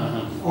شاٹ،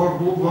 اور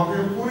وہ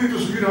واقعی پوری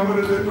تصویر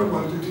ہمارے ذہن میں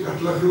بنتی تھی۔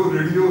 حالانکہ وہ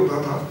ریڈیو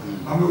ہوتا تھا،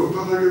 ہمیں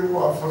ہوتا تھا کہ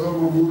وہ فضل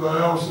محمود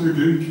آیا، اس نے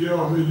گیند کیا،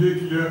 اس نے یہ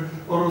کیا،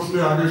 اور اس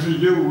نے آگے سے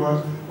یہ ہوا،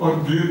 اور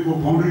گیند کو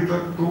باؤنڈری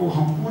تک، تو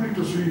ہم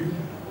پوری تصویر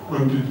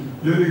بنتی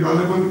تھی. یعنی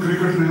غالباً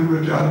کرکٹ نے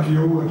ہمیں تیار کیا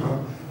ہوا تھا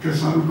کہ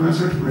سن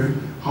 65 میں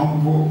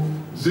ہم وہ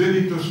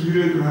ذہنی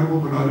تصویریں جو ہیں وہ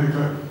بنانے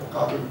کا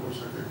قابل ہو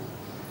سکے.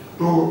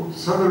 تو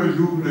صدر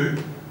ایوب نے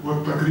وہ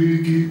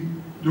تقریر کی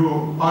جو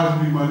آج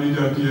بھی مانی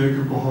جاتی ہے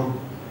کہ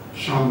بہت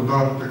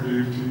شاندار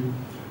تقریر تھی.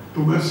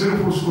 تو میں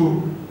صرف اس کو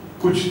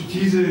کچھ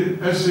چیزیں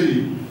ایسے ہی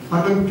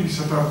ادب کی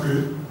سطح پہ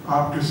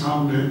آپ کے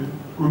سامنے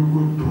ان کو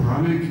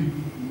دہرانے کی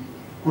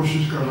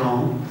کوشش کر رہا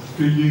ہوں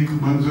کہ یہ ایک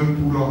منظر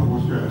پورا ہو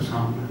جائے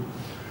سامنے.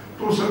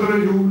 تو صدر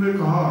ایوب نے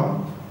کہا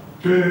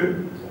کہ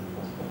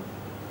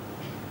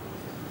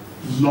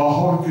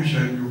لاہور کے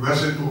شہریوں،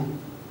 ویسے تو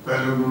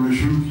پہلے انہوں نے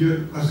شروع کیا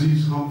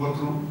عزیز ہم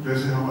وطنوں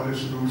جیسے ہمارے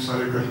سلوک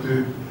سارے کرتے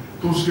ہیں،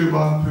 تو اس کے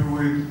بعد پھر وہ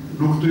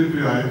ایک نقطے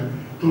پہ آئے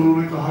تو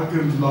انہوں نے کہا کہ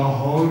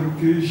لاہور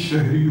کے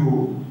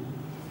شہریوں،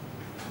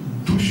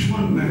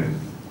 دشمن نے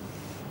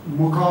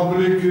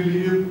مقابلے کے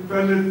لیے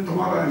پہلے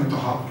تمہارا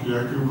انتخاب کیا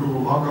کیونکہ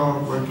وہ واقعہ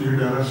اور برکی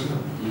ہڈیرہ سے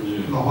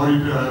لاہوری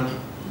پہ آیا تھا،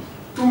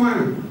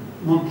 تمہیں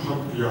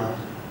منتخب کیا ہے.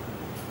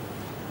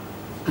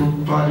 تو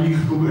تاریخ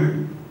تمہیں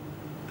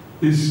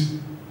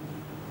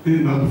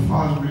ان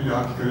الفاظ میں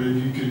یاد کرے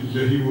گی کہ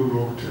یہی وہ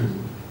لوگ تھے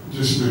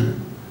جس نے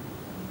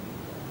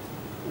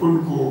ان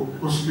کو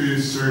اس کے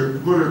اس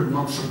برے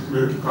مقصد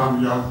میں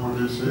کامیاب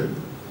ہونے سے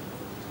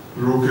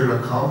روکے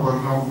رکھا،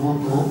 ورنہ وہ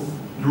تو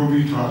جو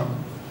بھی تھا.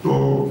 تو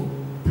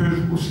پھر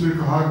اس نے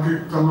کہا کہ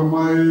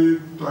کلمہ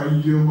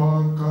طیبہ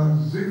کا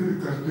ذکر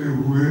کرتے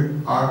ہوئے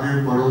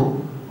آگے بڑھو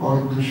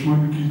اور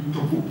دشمن کی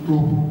توپوں کو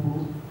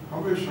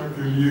ہمیشہ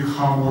کے لیے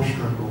خاموش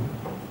کر دو.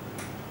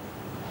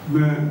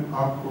 میں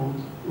آپ کو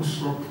اس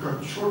وقت کا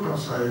چھوٹا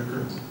سا ایک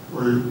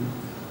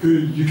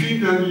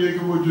یقین جانیے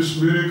کہ وہ جس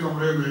میرے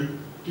کمرے میں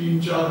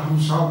 3-4 ہم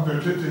صاحب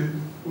بیٹھے تھے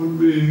ان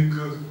میں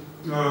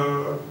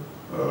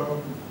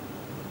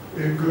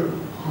ایک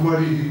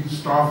ہماری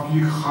سٹاف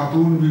کی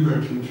خاتون بھی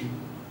بیٹھی تھی.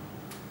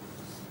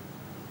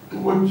 تو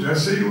وہ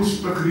جیسے ہی اس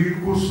تقریر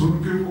کو سن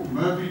کے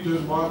میں بھی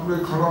جذبات میں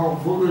کھڑا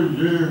ہو گئے،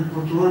 یہ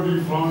پتروجی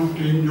فلان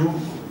ٹیم جو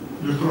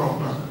جس طرح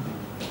ہوتا ہے.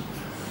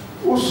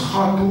 اس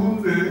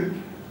خاتون نے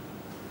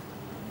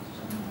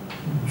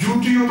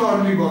جوتی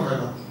اتار لی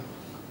باقاعدہ.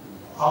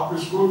 آپ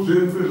اس کو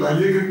ذہن پہ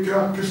لائیے کہ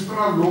کیا کس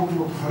طرح لوگ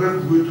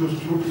متحرک ہوئے تھے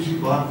اس چھوٹی سی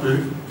بات پہ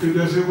کہ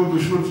جیسے وہ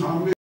دشمن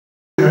سامنے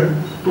ہے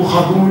تو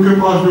خاتون کے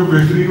پاس جو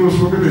بہترین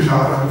اس وقت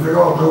اشارہ ہر جگہ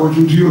ہوتا ہے وہ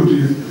جوتی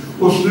ہوتی ہے.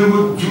 اس نے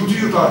وہ جوتی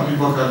اتار لی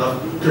باقاعدہ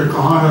کہ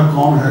کہاں ہے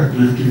کون ہے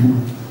دیکھتی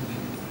ہوں.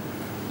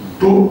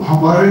 تو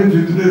ہمارے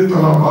جتنے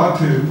طلباء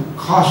تھے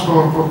خاص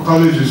طور پر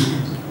کالجز کے،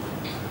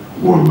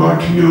 وہ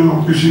لاٹھیاں،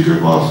 کسی کے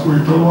پاس کوئی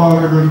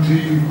تلوار اگر تھی،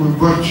 کوئی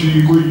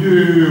برچھی، کوئی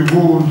یہ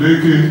وہ لے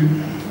کے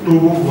تو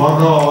وہ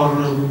واگا اور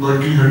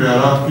برکی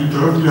ہڈیارات کی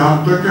طرف، یہاں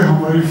تک کہ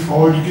ہماری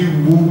فوج کی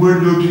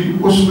موومنٹ جو تھی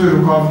اس میں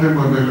رکاوٹیں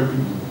بننے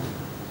لگی.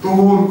 تو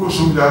وہ ان کو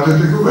سمجھاتے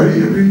تھے کہ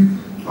بھائی ابھی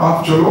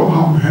آپ چلو،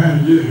 ہم ہیں،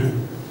 یہ ہیں.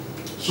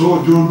 سو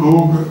جو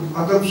لوگ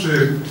ادب سے،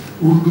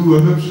 اردو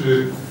ادب سے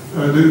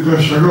جن کا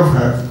شغف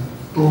ہے،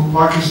 تو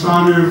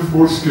پاکستان ایئر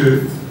فورس کے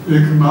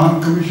ایک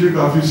نان کمیشنڈ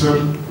آفیسر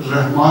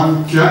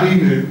رحمان کیانی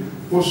نے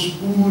اس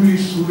پوری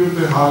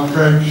صورتحال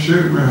کا ایک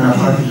شعر میں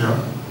احاطہ کیا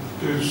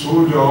کہ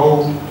سو جاؤ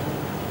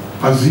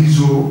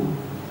عزیزو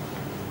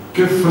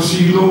کہ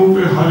فصیلوں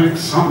پہ ہر ایک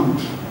سمت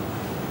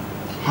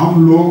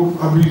ہم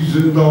لوگ ابھی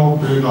زندہ و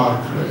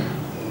بیدار کھڑے ہیں.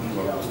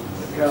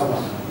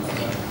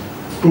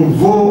 تو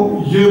وہ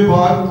یہ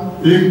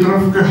بات ایک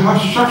طرف کے ہر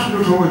شخص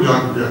جو تھا وہ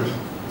جان گیا تھا.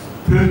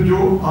 پھر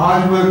جو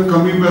آج میں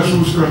کمی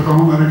محسوس کرتا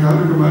ہوں، میں نے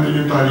کہا کہ میں نے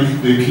یہ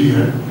تاریخ دیکھی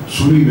ہے،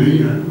 سنی نہیں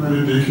ہے، میں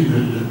نے دیکھی ہے.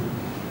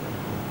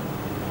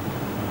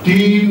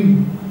 یہ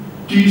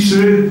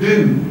تیسرے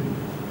دن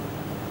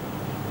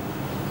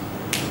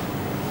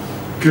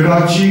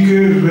کراچی کے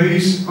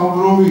رئیس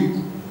امروی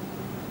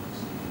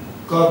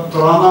کا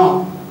ترانہ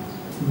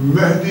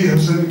مہدی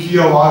حسن کی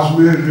آواز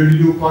میں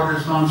ریڈیو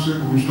پاکستان سے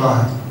گونجتا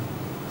ہے،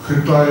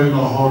 خطہ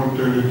لاہور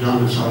تیرے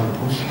جانثار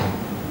پہنچتا،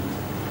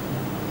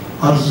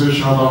 عرض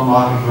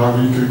شالامار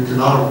راوی کے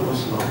کناروں پر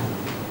سلام.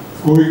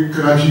 کوئی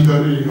کراچی کا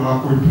نہیں رہا،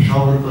 کوئی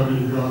پشاور کا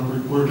نہیں رہا،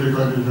 کوئی کوئٹے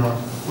کا نہیں رہا،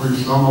 کوئی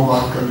اسلام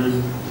آباد کا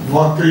نہیں.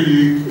 واقعی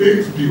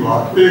ایک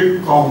دیوار،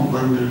 ایک قوم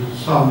بن گئی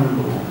سامنے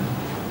لوگوں.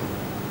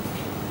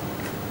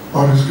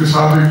 اور اس کے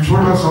ساتھ ایک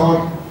چھوٹا سا اور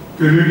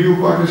کہ ریڈیو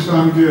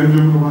پاکستان کے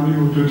انجم روحانی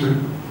ہوتے تھے،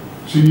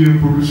 سینئر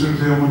پروڈیوسر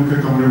تھے، ہم ان کے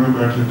کمرے میں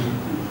بیٹھے تھے.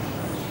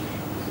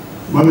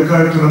 ملکہ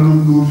ترنم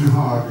نور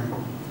جہاں آ گئی،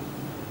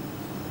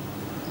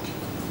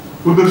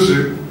 ادھر سے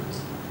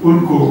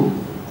ان کو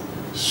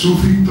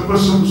صوفی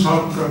تبسم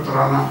صاحب کا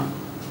ترانہ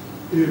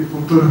ایک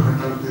پتر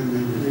ہٹا دینے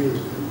میں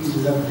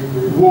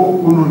وہ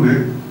انہوں نے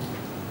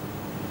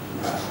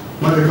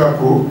ملکہ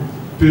کو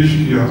پیش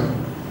کیا.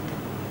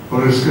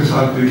 اور اس کے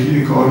ساتھ دیکھیے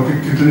ایک اور کہ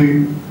کتنی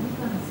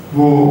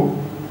وہ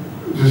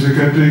جیسے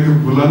کہتے ہیں کہ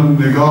بلند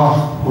نگاہ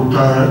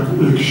ہوتا ہے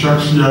ایک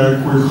شخص یا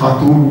کوئی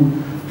خاتون،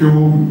 کہ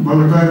وہ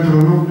ملکہ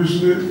ترنم جس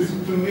نے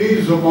اتنی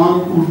زبان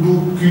اردو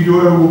کی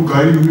جو ہے وہ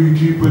گائی ہوئی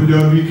تھی،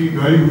 پنجابی کی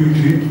گائی ہوئی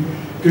تھی،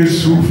 کہ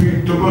صوفی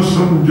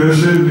تبسم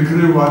جیسے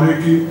لکھنے والے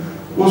کی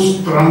اس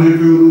ترانے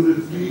پہ انہوں نے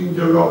 3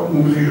 جگہ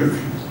انگلی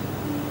رکھی.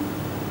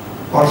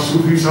 اور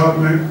صوفی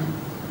صاحب نے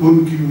ان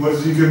کی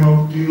مرضی کے میں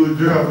تینوں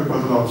جگہ پہ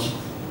بدلا اس کو.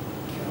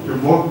 یہ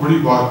بہت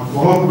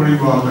بڑی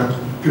بات ہے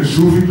کہ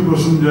صوفی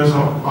تبسم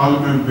جیسا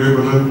عالم بے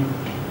بدل،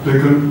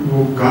 لیکن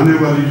وہ گانے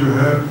والی جو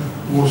ہے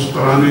وہ اس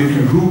ترانے کی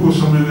روح کو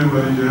سمجھنے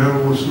والی جو ہے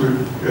وہ اس میں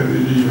کہہ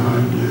دیجیے یہاں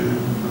یہ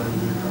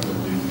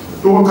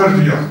تو وہ کر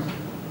دیا.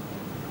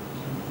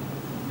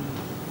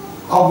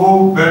 اب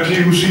وہ بیٹھی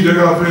اسی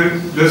جگہ پہ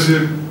جیسے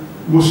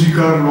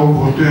موسیقار لوگ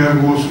ہوتے ہیں،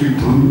 وہ اس کی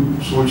دھن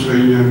سوچ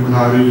رہی ہیں،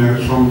 بنا رہی ہیں،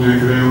 سو ہم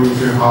دیکھ رہے ہیں ان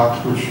کے ہاتھ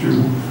کچھ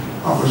کیوں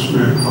آپس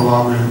میں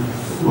ہوا میں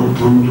وہ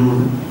دھن جو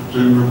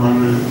ذہن میں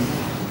بن رہے ہیں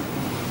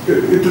کہ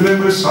اتنے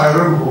میں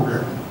سائرن ہو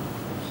گیا.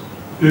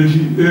 جی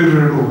ایئر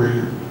ریڈ ہو گئی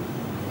ہے،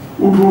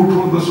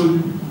 اٹھو دسو جی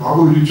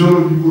بھاگو جی،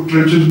 چلو جی وہ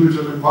ٹرینچز میں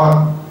چلے باہر.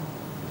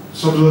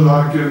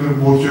 سبزدار کے اندر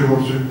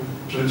مورچے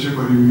ٹرینچیں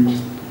بھری ہوئی تھی.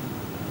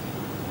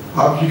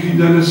 آپ یقین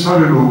جانے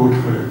سارے لوگ اٹھ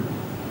کھڑے،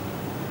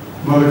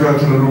 ملکہ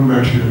ترنم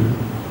بیٹھے ہوئے،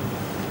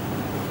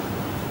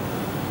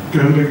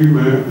 کہنے لگی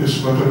میں اس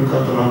وطن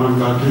کا ترانہ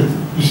گا کے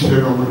اس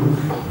جگہ بنوں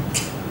گی.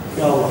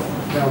 کیا ہوا؟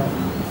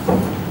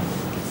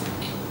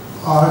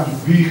 آج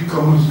بھی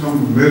کم از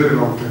کم میرے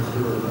رونگٹے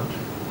کھڑے ہو جاتے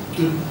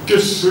کہ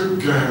کس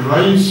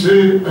گہرائی سے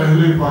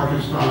اہل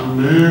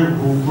پاکستان نے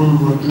حب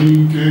الوطنی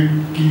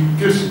کی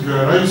کس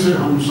گہرائی سے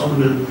ہم سب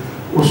نے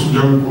اس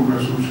جنگ کو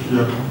محسوس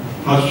کیا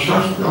تھا. ہر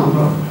شخص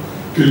جانتا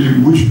کہ یہ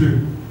مجھ پہ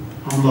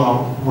حملہ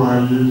ہوا ہے،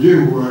 یہ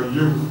ہوا ہے،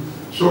 یہ ہوا.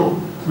 سو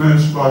میں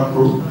اس بات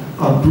کو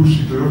اب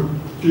دوسری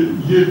طرف کہ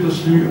یہ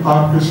تصویر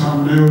آپ کے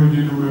سامنے اور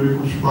یہ جو میرے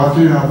کچھ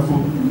باتیں آپ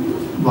کو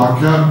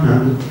واقعات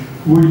بیان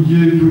وہ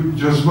یہ جو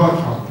جذبہ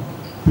تھا.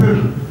 پھر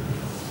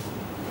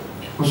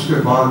اس کے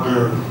بعد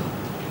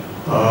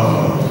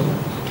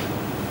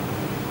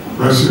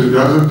ویسے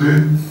اجازت دے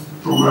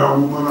تو میں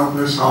عموماً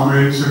اپنے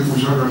سامعین سے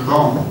پوچھا کرتا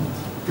ہوں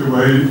کہ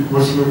بھائی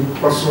مثلاً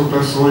پرسوں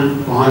ترسوں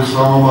وہاں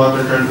اسلام آباد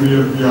اکیڈمی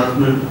ادبیات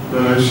میں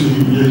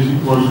یہی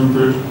موضوع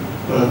پہ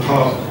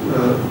تھا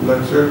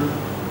لیکچر،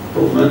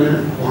 تو میں نے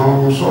وہاں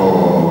وہ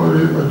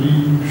سارے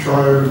ادیب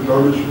شاعر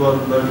دانشور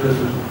بیٹھے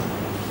تھے،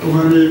 تو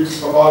میں نے ایک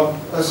سوال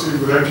ایسی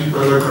ورائٹی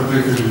پیدا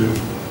کرنے کے لیے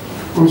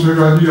ان سے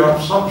کہا جی آپ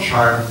سب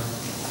شاعر،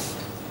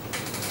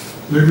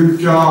 لیکن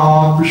کیا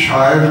آپ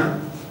شاعر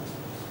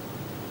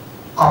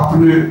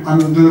اپنے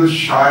اندر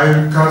شاعر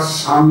کا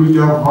ثانیہ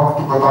یا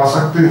وقت بتا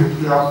سکتے ہیں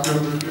کہ آپ کے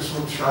اندر کس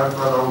وقت شاعر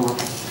پیدا ہوا،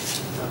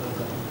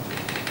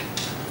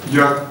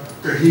 یا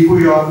کہیں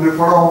کوئی آپ نے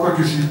پڑھا ہوگا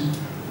کسی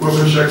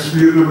جیسے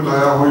شیکسپیئر نے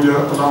بتایا ہو یا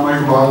علامہ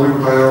اقبال نے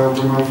بتایا ہو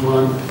کہ میں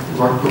فلاں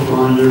وقت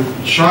فلاں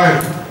یہ شاعر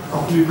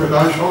اپنی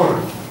پیدائش اور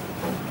ہے.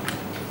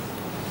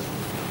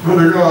 میں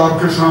نے کہا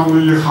آپ کے سامنے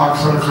یہ خاک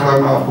سر کھڑا،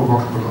 میں آپ کو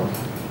وقت بتاتا ہوں.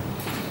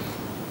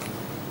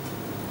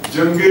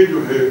 جنگیں جو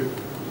ہے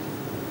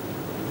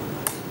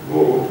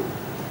وہ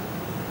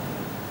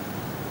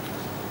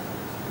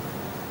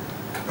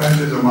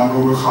پہلے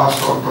زمانوں میں خاص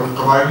طور پر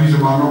قبائلی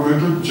زمانوں میں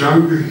تو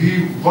جنگ ہی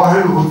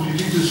واحد ہوتی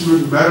تھی جس میں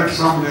میرٹ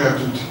سامنے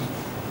آتی تھی.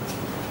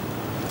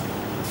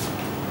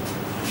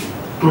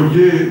 تو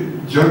یہ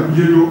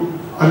جو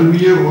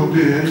المیہ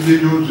ہوتے ہیں، یہ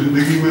جو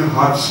زندگی میں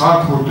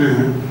حادثات ہوتے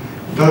ہیں،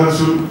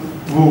 دراصل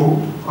وہ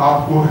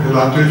آپ کو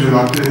ہلاتے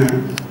جلاتے ہیں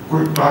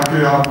کوئی،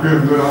 تاکہ آپ کے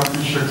اندر آپ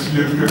کی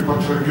شخصیت کے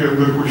پتھر کے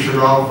اندر کوئی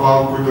شراب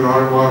واب کوئی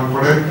دراڑ وار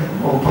پڑے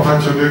اور پتہ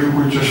چلے کہ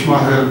کوئی چشمہ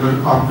ہے اندر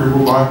آپ کے،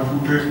 وہ بات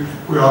پھوٹے،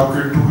 کوئی آپ کے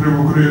ٹکڑے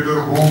وکڑے ادھر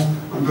ہوں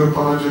اندر،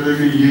 پتہ چلے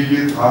کہ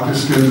یہ دھات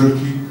اس کے اندر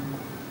تھی.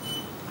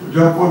 تو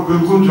جب وہ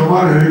بالکل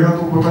جمع رہے گا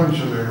تو پتہ نہیں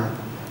چلے گا.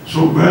 سو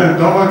میں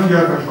دعویٰ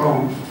کیا کرتا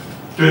ہوں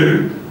کہ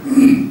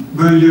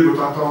میں یہ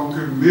بتاتا ہوں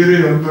کہ میرے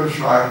اندر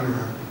شاعر جو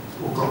ہے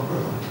وہ کب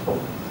پیدا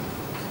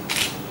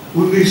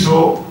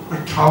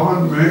 1958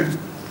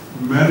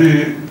 میں نے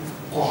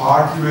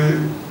کوہاٹ میں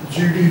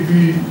جی ڈی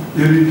پی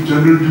یعنی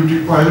جنرل ڈیوٹی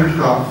پائلٹ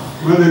کا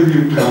میں نے بھی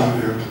امتحان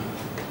دیا تھا،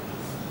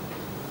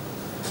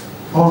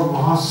 اور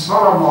وہاں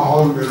سارا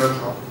ماحول میرا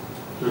تھا.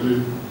 یعنی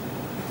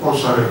بہت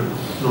سارے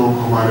لوگ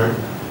ہمارے،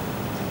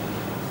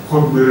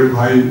 خود میرے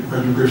بھائی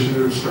ایجوکیشن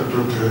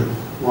انسپیکٹر تھے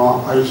وہاں،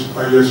 آئی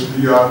ایس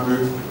بی آر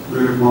میں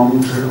میرے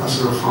ماموں تھے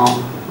اسد خان،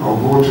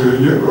 وہ تھے.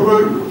 یہ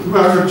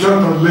میں اچھا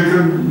تھا،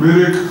 لیکن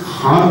میرے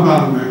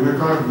خاندان میں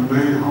کہا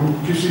نہیں ہم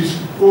کسی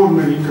کو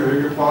نہیں کریں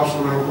گے پاس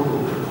ہونا ہے، خود ہو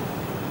گئے.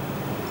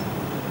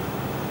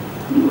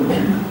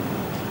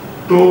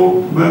 تو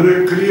میں نے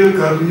کلیئر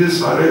کر لیے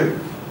سارے،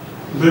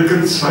 لیکن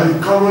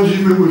سائیکالوجی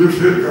میں مجھے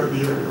فیل کر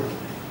دیا گیا.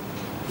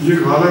 یہ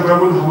غالب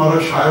احمد ہمارا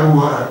شاعر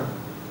ہوا ہے،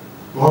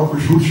 بہت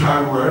مشہور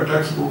شاعر ہوا ہے،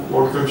 ٹیکسٹ بک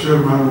بورڈ کا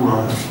چیئرمین ہوا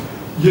ہے.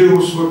 یہ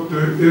اس وقت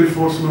ایئر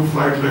فورس میں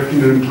فلائٹ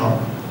لیفٹیننٹ تھا،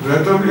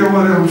 رہتا بھی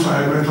ہمارے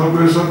ہمسائے میں تھا،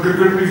 میرے ساتھ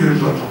کرکٹ بھی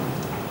کھیلتا تھا.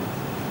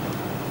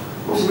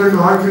 اس نے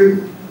کہا کہ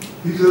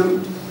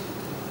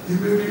he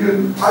may be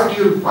an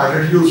ideal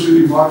pilot، یہ اس کے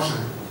ریمارکس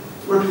ہیں،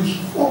 but he's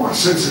over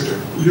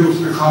sensitive. یہ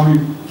اس نے خامی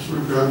اس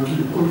میں بیان کی،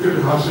 ان کے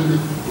لحاظ سے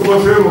وہ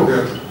فیل ہو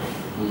گیا تھا.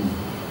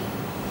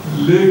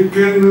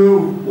 لیکن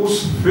اس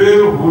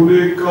فیل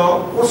ہونے کا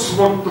اس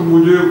وقت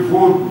مجھے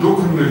وہ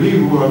دکھ نہیں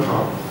ہوا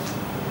تھا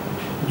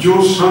جو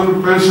سن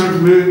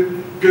 65 میں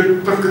کہ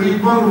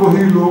تقریباً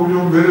وہی لوگ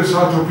جو میرے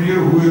ساتھ اپیئر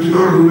ہوئے تھے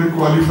اور انہوں نے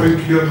کوالیفائی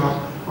کیا تھا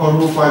اور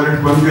وہ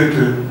پائلٹ بن گئے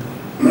تھے.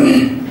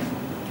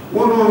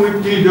 معلوم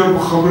اتنی جب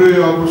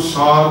خبریں اب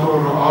 7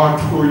 اور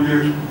 8 کو یہ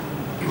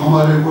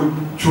ہمارے کو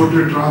چھوٹے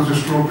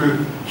ٹرانزسٹروں پہ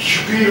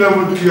شکیل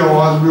احمد کی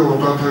آواز میں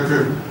ہوتا تھا کہ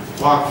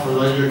پاک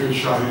فضائیہ کے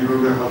شاہینوں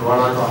نے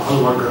ہرواڑہ کا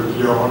حلوہ کر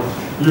دیا اور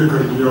یہ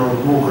کر دیا اور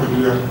وہ کر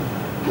دیا،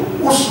 تو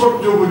اس وقت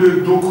جو مجھے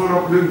دکھ اور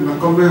اپنے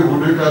نکمے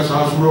ہونے کا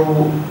احساس ہوا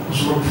وہ اس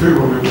وقت پھر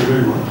ہونے میں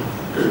نہیں ہوا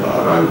کہ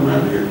آج میں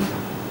نے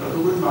تو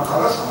کوئی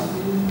ناکارہ صاحب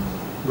نہیں،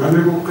 میں نے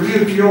وہ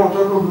کلیئر کیا ہوتا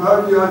تو میں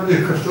بھی آج یہ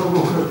کرتا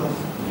وہ کرتا۔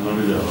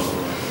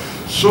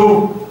 سو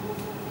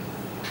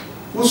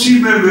اسی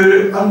میں میرے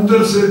اندر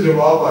سے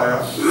جواب آیا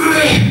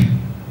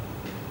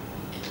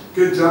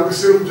کہ جنگ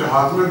صرف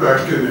جہاد میں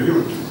بیٹھ کے نہیں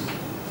ہوتی،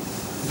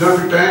 جنگ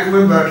ٹینک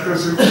میں بیٹھ کر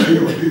صرف نہیں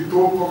ہوتی،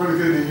 توپ پکڑ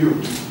کے نہیں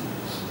ہوتی،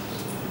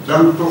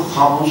 جنگ تو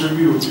خوابوں سے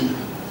بھی ہوتی ہے،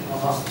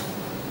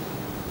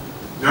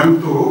 جنگ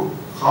تو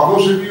خوابوں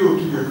سے بھی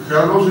ہوتی ہے،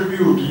 خیالوں سے بھی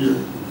ہوتی ہے۔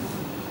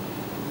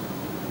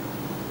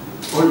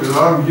 اور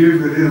جناب یہ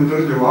میرے اندر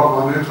جواب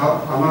آنا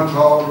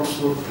تھا اور اس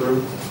وقت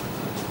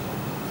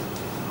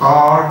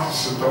 8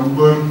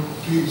 ستمبر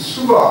کی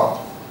صبح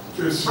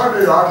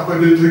 8:30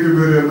 بجے تھے کہ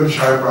میرے اندر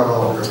شاعر پیدا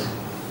ہو گیا،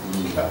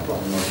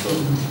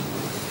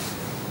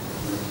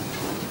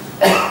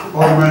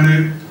 اور میں نے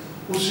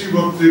اسی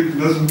وقت ایک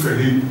نظم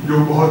کہی جو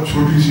بہت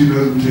چھوٹی سی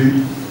نظم تھی،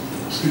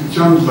 اس کی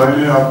چند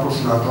لائنیں آپ کو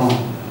سناتا ہوں،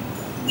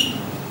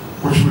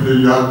 کچھ مجھے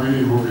یاد بھی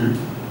نہیں ہوگی۔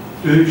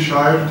 ایک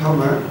شاعر تھا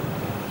میں،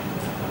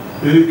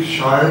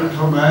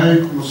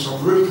 ایک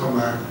مصور تھا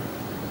میں،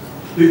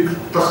 ایک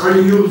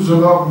تخیل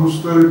زدہ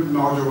مضطرب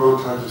نوجوان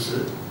تھا جسے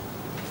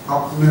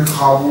اپنے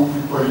خوابوں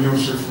کی پریوں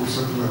سے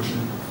فرصت نہ تھی۔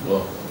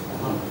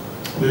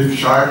 ایک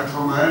شاعر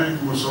تھا میں، ایک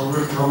مصور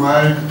تھا میں،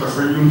 ایک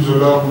تخیل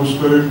زدہ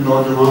مضطرب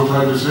نوجوان تھا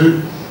جسے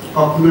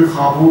اپنے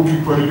خوابوں کی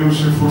پریوں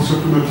سے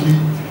فرصت نہ تھی،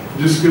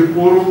 جس کے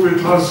پوروں پہ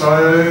تھا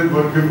سایہ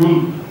برگ گل،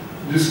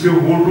 جس کے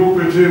ہونٹوں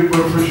پہ تھے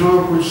پرفشاں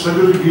کچھ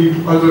سجل گیت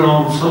ازراں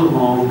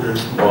سلماؤں کے،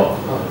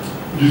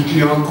 جس کی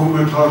آنکھوں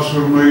میں تھا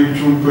سرمئی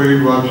چونپئی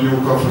وادیوں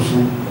کا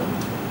فسوں۔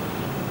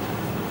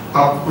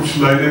 آپ کچھ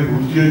لائنیں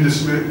بھولتی ہیں جس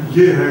میں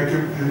یہ ہے کہ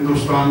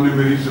ہندوستان نے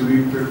میری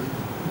زمین پہ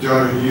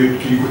جارحیت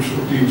کی، کچھ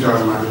 3-4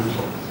 لائنیں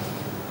تھیں،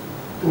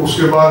 تو اس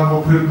کے بعد وہ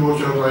پھر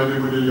 2-4 لائنیں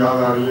مجھے یاد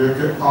آ رہی ہے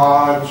کہ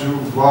آج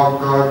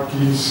واقعہ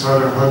کی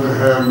سرحد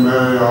ہے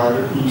معیار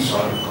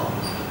ایثار کا،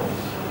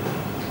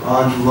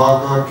 آج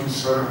واقعہ کی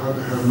سرحد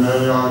ہے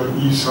معیار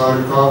ایثار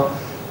کا،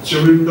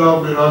 چوندہ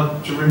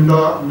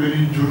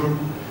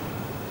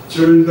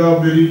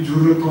میری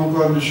جرتوں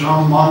کا نشان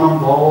مانا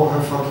باؤ ہے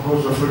فتح و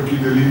ظفر کی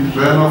دلیل،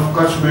 رین آف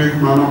کچھ میں ایک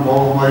مانا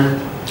باؤ ہماری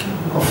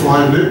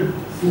افواج نے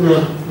پورا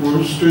وہ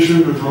اسٹیشن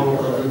پہ تھا وہ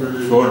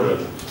کرتے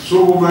سو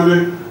وہ میں نے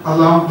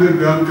علامتیں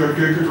بیان کر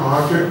کے کہا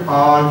کہ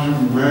آج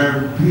میں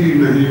بھی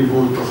نہیں وہ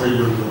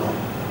تخیل کرا،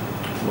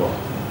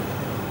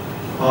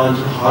 آج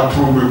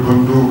ہاتھوں میں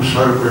بندوق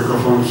سر پہ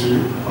کفن سی،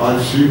 آج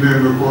سینے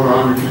میں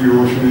قرآن کی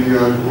روشنی،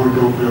 آج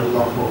گھٹوں پہ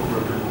اللہ کو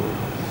اکبر کے بول۔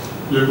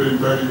 یہ میری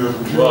پہلی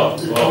نظم تھی، بہت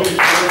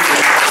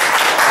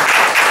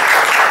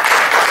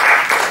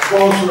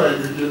سنائی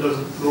گئی یہ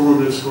نظم لوگوں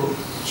نے اس کو۔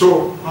 سو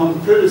ہم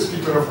پھر اس کی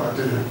طرف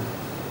آتے ہیں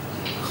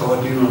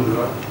خواتین و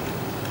حضرات،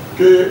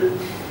 کہ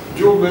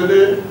جو میں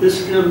نے اس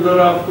کے اندر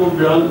آپ کو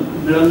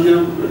بیانیہ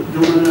جو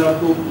میں نے آپ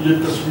کو یہ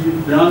تصویر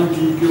بیان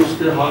کی کہ اس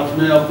کے ہاتھ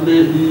میں اپنے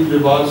ہی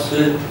لباس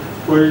سے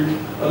کوئی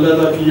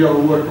علیحدہ کیا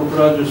ہوا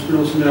ٹکڑا جس پہ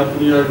اس نے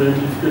اپنی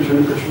آئیڈینٹیفیکیشن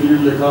کشمیر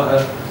لکھا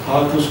ہے،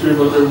 ہاتھ اس کے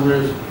بدلے ہوئے،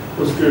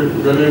 اس کے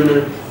گلے میں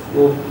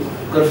وہ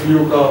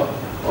کرفیو کا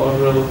اور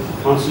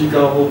پھانسی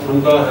کا وہ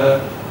پھندا ہے،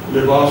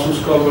 لباس اس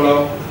کا بڑا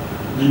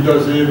دیدہ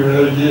زیب ہے،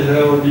 یہ ہے،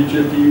 اور نیچے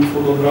 3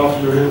 فوٹوگراف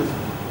جو ہیں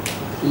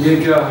یہ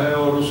کیا ہے،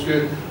 اور اس کے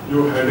جو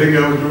ہیڈنگ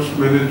ہے جو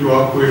میں نے جو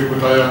آپ کو ایک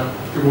بتایا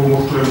کہ وہ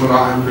مختلف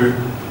مراحل پہ،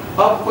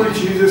 اب کوئی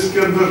چیز اس کے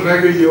اندر رہ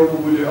گئی ہے وہ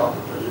مجھے آپ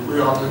بتائیے، کوئی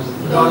آپ نے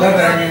ڈالر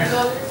رہ گئے،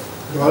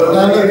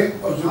 ڈالر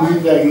اور زمین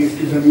رہ گئی، اس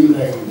کی زمین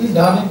رہ گئی،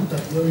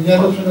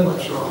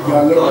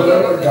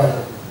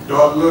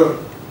 ڈالر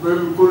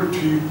بالکل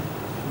ٹھیک،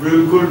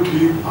 بالکل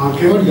ٹھیک،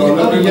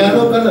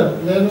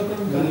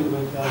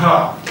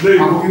 ہاں نہیں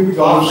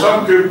آپ سب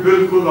کے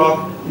بالکل آپ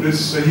نے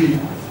صحیح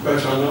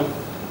پہچانا۔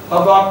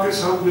 اب آپ کے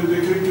سامنے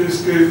دیکھیں کہ اس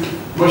کے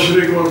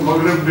مشرق اور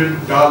مغرب میں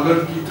ڈالر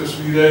کی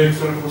تصویر ہے، ایک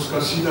طرف اس کا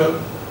سیدھا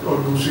اور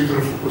دوسری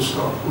طرف اس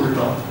کا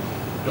الٹا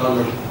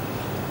ڈالر،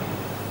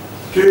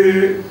 کہ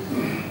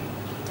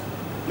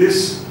اس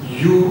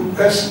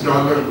US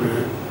ڈالر میں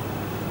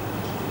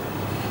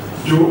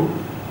جو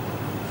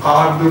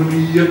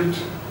آدمیت،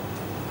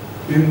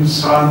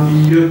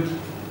 انسانیت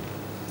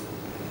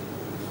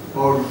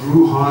اور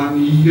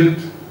روحانیت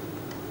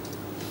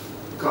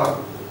کا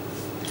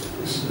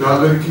اس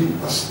ڈالر کی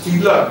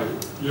استیلا نے،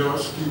 یا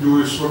اس کی جو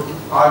اس وقت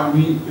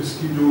عالمی اس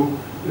کی جو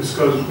اس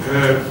کا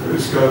ہے،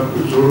 اس کا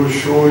زور و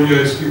شور یا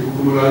اس کی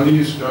حکمرانی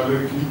اس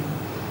ڈالر کی،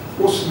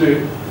 اس نے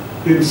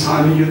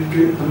انسانیت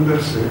کے اندر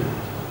سے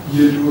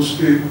یہ جو اس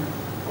کے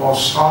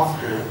اوصاف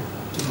ہیں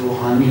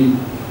روحانی،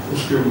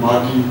 اس کے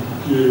مادی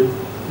کے،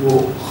 وہ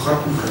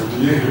ختم کر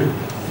دیے ہیں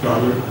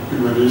ڈالر کی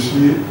وجہ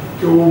سے،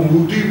 کہ وہ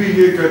مودی بھی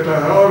یہ کہتا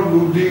ہے، اور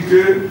مودی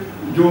کے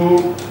جو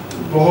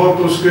بہت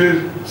اس کے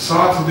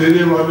ساتھ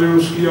دینے والے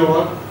اس کی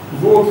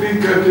آواز وہ بھی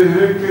کہتے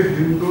ہیں کہ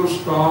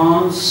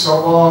ہندوستان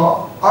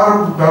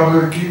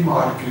 $1.25 کی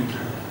مارکیٹ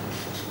ہے.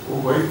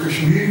 وہ بھائی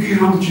کشمیر کی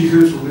ہم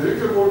چیزیں سنے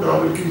کہ وہ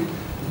ڈالر کی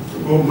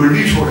وہ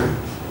منڈی چھوڑے,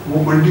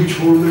 وہ منڈی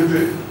چھوڑنے پہ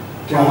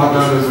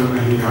ہمارا نظر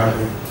نہیں آ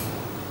رہے.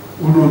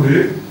 انہوں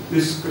نے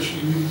اس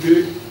کشمیر کے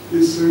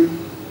اس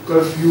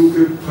کرفیو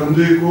کے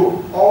پھندے کو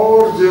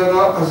اور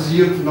زیادہ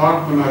اذیت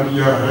ناک بنا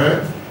دیا ہے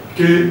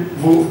کہ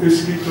وہ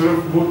اس کی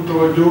طرف وہ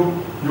توجہ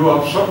جو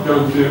آپ سب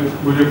جانتے ہیں,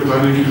 مجھے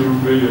بتانے کی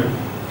ضرورت نہیں ہے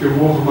کہ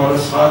وہ ہمارا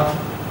ساتھ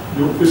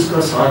جو اس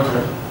کا ساتھ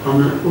ہے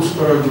ہمیں اس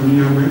طرح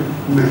دنیا میں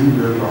نہیں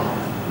مل رہا.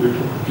 یہ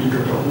تو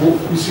حقیقت ہے, وہ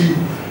اسی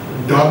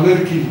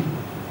ڈالر کی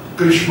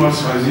کرشمہ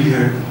سازی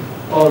ہے.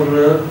 اور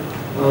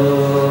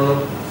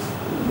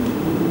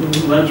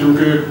میں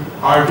چونکہ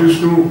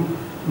آرٹسٹ ہوں,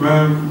 میں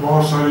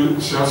بہت ساری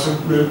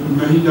سیاست میں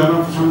نہیں جانا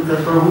پسند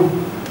کرتا ہوں.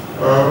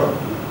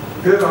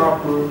 پھر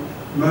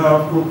میں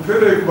آپ کو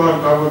پھر ایک بار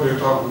دعوت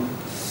دیتا ہوں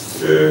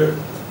کہ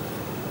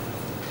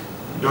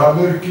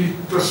ڈالر کی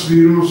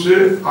تصویروں سے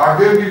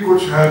آگے بھی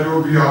کچھ ہے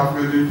جو بھی آپ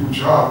نے نہیں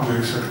پوچھا, آپ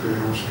دیکھ سکتے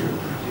ہیں. اس کے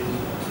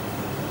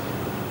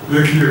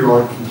دیکھیے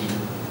غور کیجیے.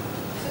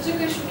 جو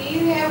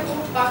کشمیر ہے وہ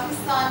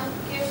پاکستان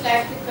کے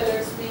فلیگ کے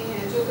کلرز میں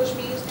ہے, جو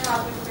کشمیر نے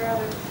آپ نے پکڑا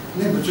ہے.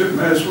 نہیں بچے,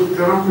 میں اس وقت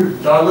کہہ رہا ہوں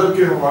کہ ڈالر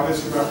کے حوالے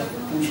سے میں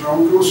پوچھ رہا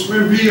ہوں کہ اس میں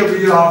بھی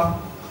ابھی آپ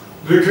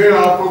دیکھیں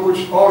آپ کو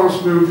کچھ اور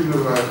اس میں بھی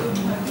نظر آئے گا.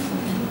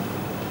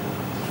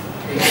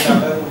 ایک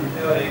ڈالر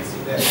الٹے اور ایک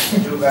سیدھے,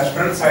 جو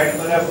ویسٹرن سائڈ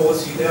پر ہے وہ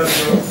سیدھے اور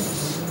جو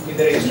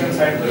ادھر ایسٹرن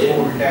سائڈ پر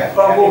وہ الٹا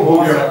ہے. وہ ہو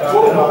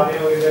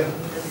گیا,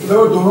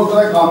 وہ دونوں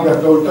طرح کام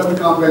کرتا ہے, الٹا بھی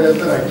کام کر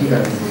جاتا ہے, رائٹ بھی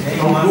کرتا ہے.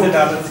 وہاں سے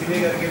ڈالر سیدھے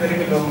کر کے ادھر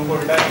کے لوگوں کو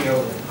الٹا کیا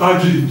ہوگا. ہاں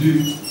جی جی.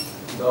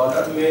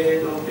 ڈالر میں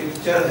جو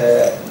پکچر ہے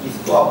اس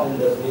کو آپ نے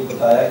نہیں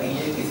بتایا کہ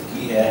یہ کس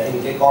کی ہے, ان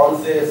کے کون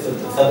سے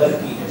صدر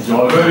کی ہے.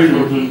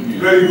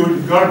 Very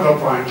good, got the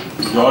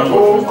point.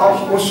 وہ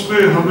اب اس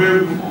میں ہمیں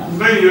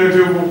نہیں ہے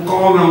کہ وہ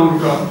کون ہے ان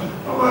کا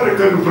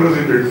امریکن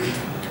پریزیڈنٹ,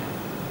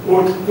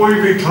 وہ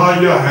کوئی بھی تھا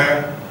یا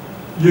ہے.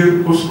 یہ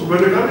اس کو میں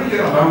نے کہا نا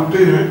یہ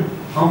علامتیں ہیں,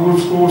 ہم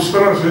اس کو اس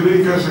طرح سے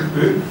نہیں کہہ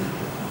سکتے.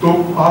 تو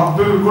آپ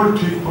بالکل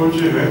ٹھیک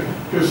پہنچے ہیں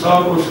کہ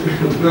صاحب اس کے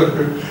اندر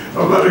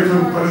امریکن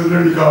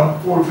پریزیڈنٹ کا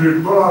پورٹریٹ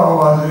بڑا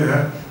واضح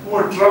ہے. وہ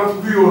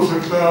ٹرمپ بھی ہو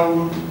سکتا ہے,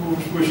 وہ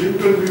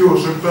واشنگٹن بھی ہو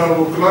سکتا ہے,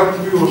 وہ کلارک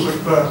بھی ہو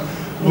سکتا ہے,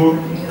 وہ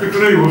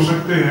کتنے ہی ہو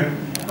سکتے ہیں.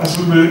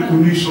 اصل میں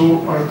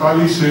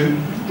 1948 سے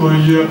تو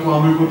یہ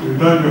اقوام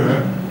متحدہ جو ہے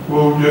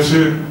وہ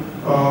جیسے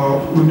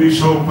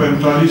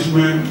 1945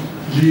 میں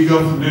لیگ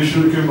آف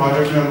نیشن کے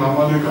بارے میں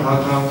علامہ نے کہا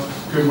تھا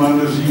کہ من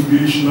نزی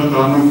بیش نہ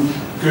دانم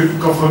کہ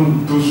کفن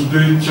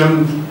دزدے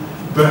چند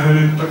بحر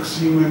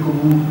تقسیم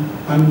قبول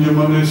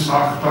انجمن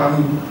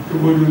ساختان, کہ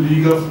وہ جو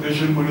لیگ آف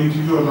نیشن بنی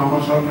تھی تو علامہ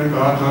صاحب نے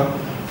کہا تھا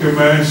کہ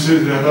میں اس سے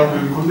زیادہ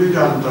بالکل نہیں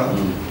جانتا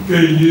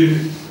کہ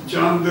یہ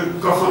چند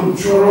کفن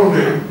چوروں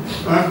نے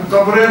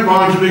قبریں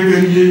بانٹنے کے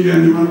لیے یہ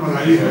انجمن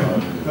بنائی ہے.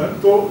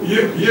 تو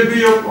یہ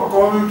بھی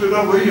اقوام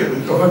متحدہ وہی ہے,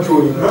 کفن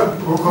چوری,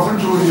 وہ کفن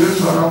چوری ہے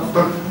سارا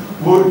تک.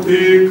 وہ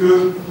ایک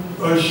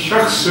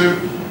شخص,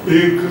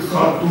 ایک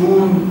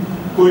خاتون,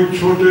 کوئی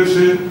چھوٹے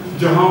سے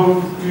جہاں ان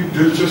کی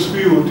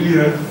دلچسپی ہوتی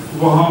ہے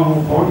وہاں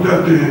وہ پہنچ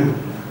جاتے ہیں,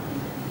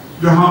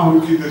 جہاں ان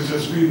کی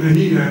دلچسپی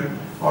نہیں ہے.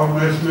 اور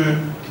میں اس میں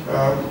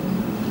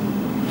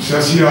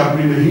سیاسی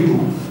آدمی نہیں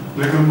ہوں,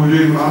 لیکن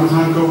مجھے عمران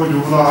خان کا وہ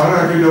جملہ آ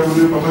رہا ہے کہ جب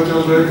انہیں پتہ چل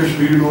رہا ہے کہ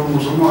کشمیر لوگ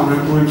مسلمان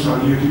ہیں تو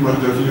انسانیت ہی مر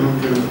جاتی ہے ان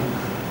کے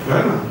اندر,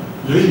 ہے نا,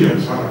 یہی ہے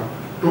سارا.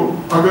 تو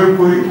اگر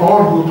کوئی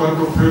اور ہوتا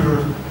تو پھر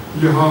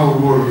یہاں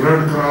وہ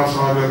ریڈ کراس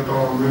آ جاتا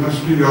اور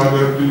منسٹری آ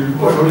جاتی,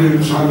 بڑی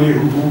انسانی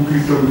حقوق کی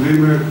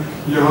تنظیمیں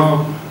یہاں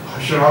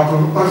حشرات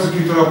الارض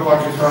کی طرح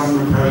پاکستان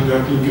میں پھیل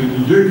جاتی کہ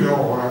یہ کیا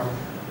ہو رہا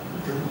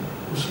ہے.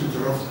 اس کی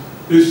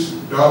طرف اس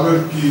ڈالر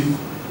کی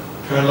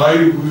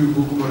پھیلائی ہوئی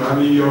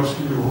حکمرانی یا اس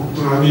کی جو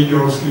حکمرانی یا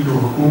اس کی جو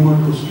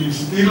حکومت, اس کی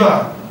استیلا,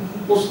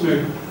 اس نے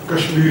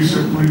کشمیر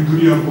سے پوری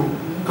دنیا کو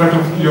کٹ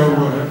آف کیا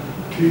ہوا ہے.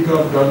 ٹھیک ہے,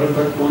 آپ ڈالر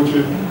تک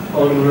پہنچے.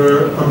 اور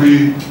ابھی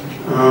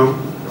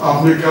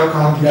آپ نے کیا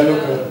کہا تھا,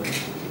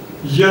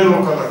 یلو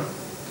کلر.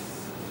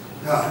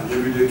 ہاں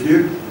یہ بھی دیکھیے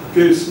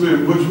کہ اس میں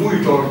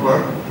مجموعی طور پر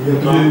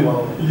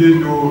یہ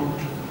جو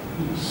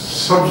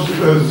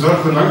سبز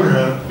زرد رنگ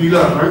ہے,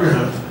 پیلا رنگ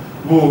ہے,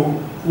 وہ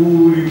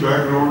پوری بیک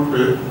گراؤنڈ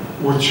پہ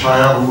وہ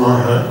چھایا ہوا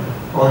ہے.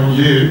 اور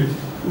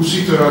یہ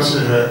اسی طرح سے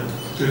ہے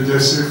کہ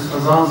جیسے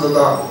خزاں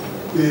زدہ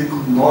ایک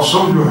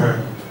موسم جو ہے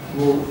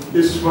وہ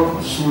اس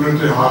وقت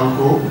صورتحال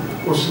کو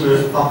اس نے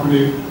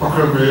اپنی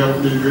پکڑ میں,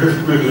 اپنی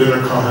گرفت میں لے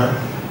رکھا ہے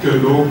کہ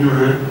لوگ جو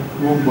ہیں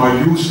وہ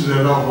مایوس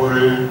زیادہ ہو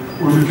رہے ہیں,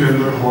 ان کے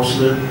اندر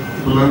حوصلے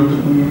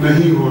بلند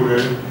نہیں ہو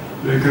رہے.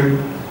 لیکن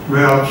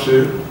میں آپ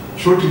سے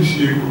چھوٹی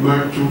سی, میں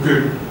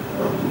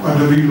چونکہ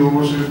ادبی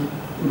لوگوں سے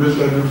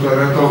ملتا جلتا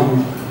رہتا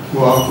ہوں,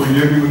 وہ آپ کو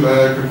یہ بھی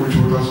بتایا کہ کچھ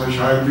چھوٹا سا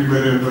شاعر بھی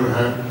میرے اندر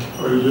ہے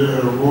اور یہ ہے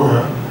وہ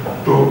ہے.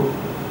 تو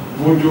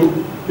وہ جو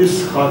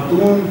اس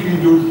خاتون کی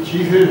جو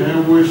چیخیں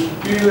ہیں وہ اس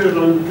پیلے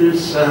رنگ کے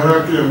صحرا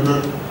کے اندر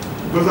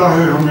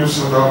بظاہر ہمیں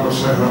صدا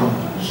بصحرا,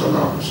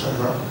 صدا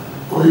بصحرا,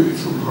 کوئی نہیں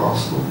سن رہا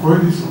اس کو, کوئی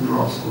نہیں سن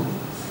رہا اس کو.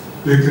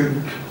 لیکن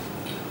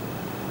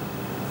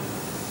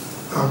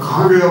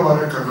کہاں گیا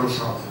ہمارے کرنل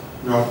صاحب؟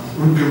 میں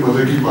ان کے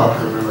مزے کی بات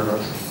کرنے لگا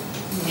تھا.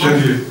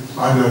 چلیے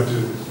آ جاتے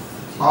ہیں.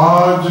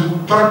 آج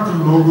تک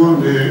لوگوں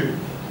نے،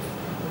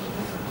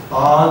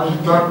 آج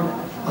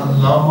تک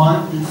علامہ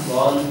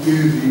اقبال کے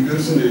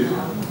ریڈرز نے،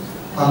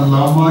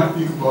 علامہ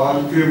اقبال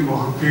کے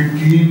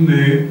محققین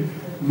نے،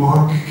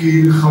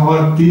 محققین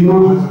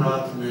خواتینوں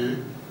حضرات نے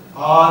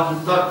آج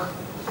تک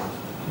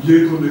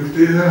یہ تو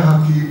لکھتے ہیں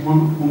حکیم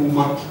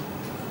الامت،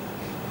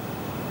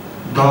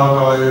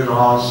 دارائے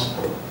راز،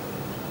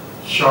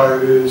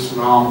 شاعر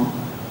اسلام،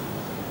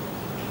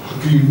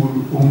 حکیم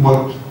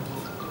الامت.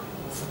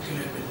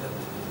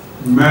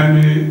 میں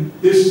نے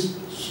اس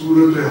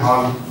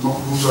صورتحال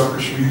مقبوضہ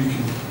کشمیر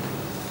کی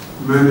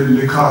میں نے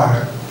لکھا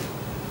ہے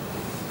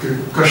کہ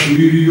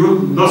کشمیری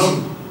النسل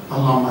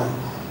علامہ اقبال.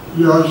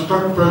 یہ آج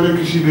تک پہلے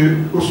کسی نے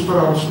اس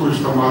طرح اس کو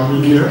استعمال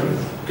نہیں کیا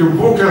کہ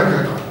وہ کیا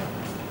کہتا ہے.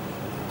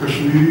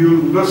 کشمیری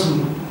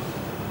النسل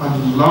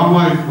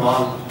علامہ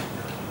اقبال.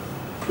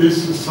 اس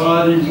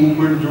ساری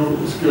موومنٹ جو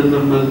اس کے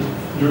اندر میں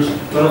جو اس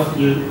طرف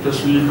یہ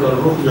تصویر کا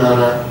رخ جا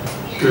رہا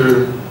ہے کہ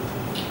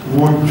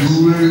وہ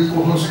جوئے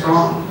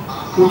کوہستان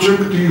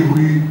اچکتی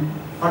ہوئی،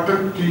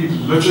 اٹکتی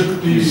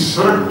لچکتی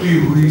سرکتی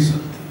ہوئی،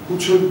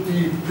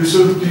 اچھلتی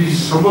پھسلتی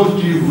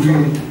سنبھلتی ہوئی،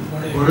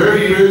 بریڈ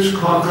میچ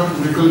کھا کر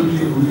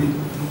نکلتی ہوئی،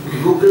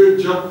 رکے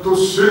جب تو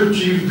سر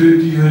چیر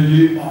دیتی ہے،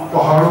 یہ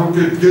پہاڑوں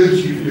کے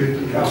دل چیر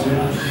لیتی ہے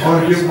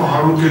اور یہ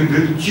پہاڑوں کے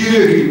دل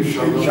چیرے گی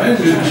انشاءاللہ.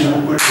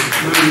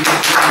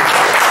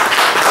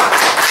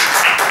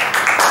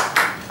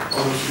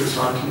 اور اس کے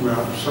ساتھ ہی میں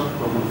آپ سب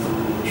کا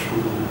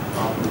مشکور ہوں.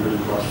 آپ نے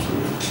میری بات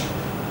سنی.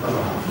 اللہ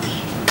حافظ.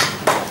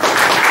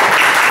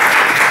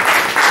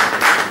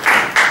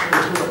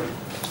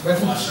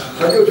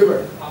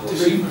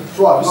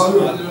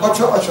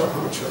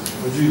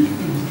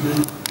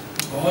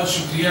 بہت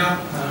شکریہ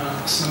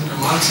اسد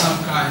کمال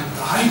صاحب کا.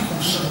 انتہائی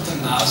خوبصورت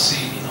انداز سے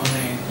انہوں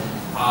نے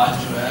آج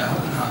جو ہے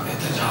اپنا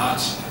احتجاج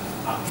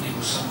اپنی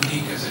اسمبلی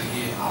کے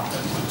ذریعے آپ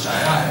تک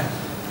پہنچایا ہے،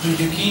 جو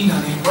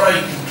یقیناً بڑا ہی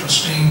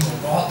انٹرسٹنگ اور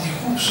بہت ہی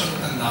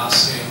خوبصورت انداز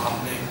سے آپ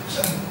نے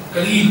چند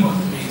قلیل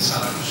وقت میں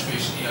سارا کچھ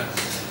پیش کیا.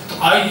 تو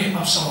آئیے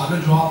اب سوال و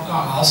جواب کا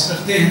آغاز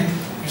کرتے ہیں.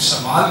 کوئی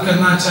سوال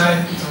کرنا چاہے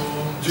تو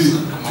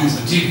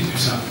جی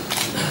صاحب.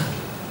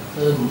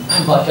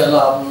 ماشاءاللہ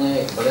آپ نے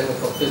ایک بڑے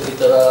مفکر کی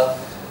طرح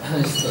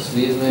اس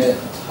تصویر میں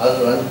ہر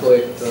رنگ کو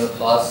ایک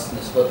خاص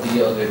نسبت دی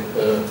اور ایک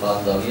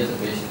خاص زاویے سے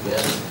پیش کیا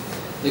ہے.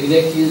 لیکن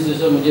ایک چیز جس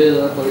سے مجھے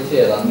تھوڑی سی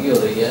حیرانگی ہو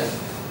رہی ہے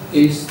کہ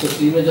اس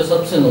تصویر میں جو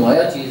سب سے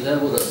نمایاں چیز ہے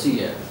وہ رسی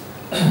ہے،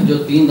 جو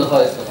 3 دفعہ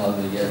استعمال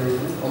ہوئی ہے.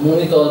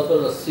 عمومی طور پر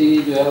رسی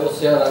جو ہے وہ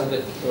سیاہ رنگ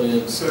استعمال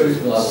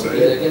ہوتی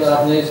ہے، لیکن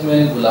آپ نے اس میں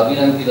گلابی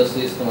رنگ کی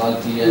رسی استعمال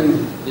کی ہے،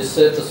 جس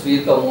سے تصویر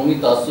کا عمومی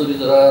تاثر بھی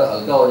ذرا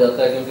ہلکا ہو جاتا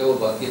ہے کیونکہ وہ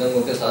باقی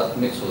رنگوں کے ساتھ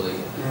مکس ہو رہی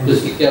ہے. تو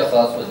اس کی کیا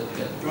خاص وجہ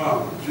ہے؟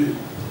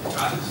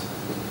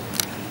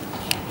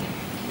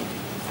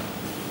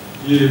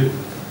 یہ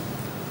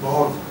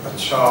بہت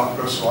اچھا آپ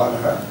کا سوال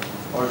ہے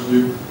اور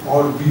یہ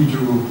اور بھی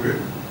جگہوں پہ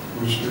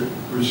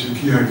مجھ سے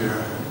کیا گیا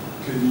ہے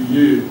کہ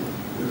یہ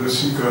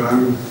رسی کا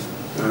رنگ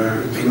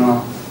اتنا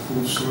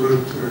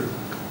خوبصورت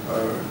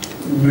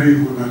نہیں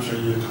ہونا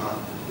چاہیے تھا.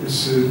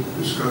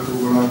 اس کا تو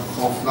بڑا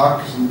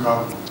خوفناک قسم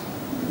کا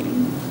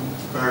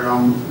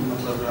پیغام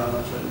مطلب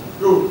آنا چاہیے.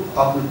 جو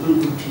آپ نے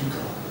بالکل ٹھیک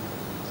کہا.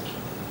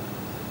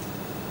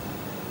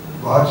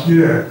 بات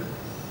یہ ہے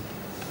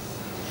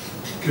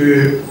کہ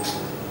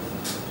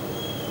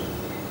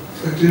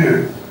کہتے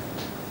ہیں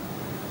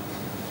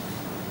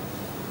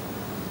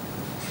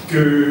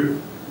کہ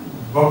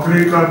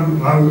بکرے کا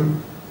رنگ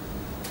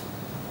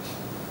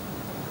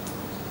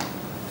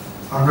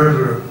اگر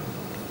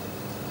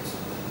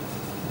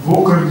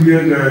وہ کر دیا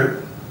جائے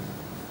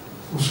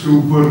اس کے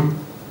اوپر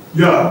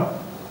یا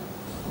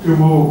کہ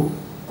وہ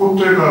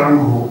کتے کا رنگ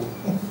ہو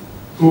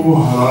تو وہ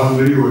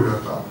حلال نہیں ہو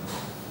جاتا.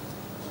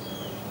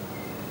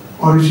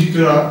 اور اسی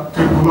طرح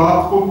کہ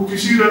گلاب کو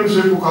کسی رنگ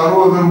سے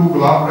پکارو اگر وہ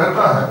گلاب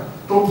رہتا ہے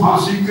تو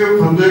پھانسی کے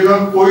پھندے کا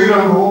کوئی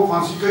رنگ ہو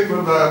پھانسی کا ہی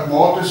پھندا ہے.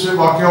 موت اس سے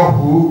واقعہ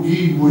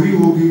ہوگی وہی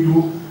ہوگی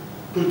جو.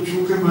 تو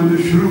چونکہ میں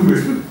نے شروع میں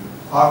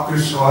آپ کے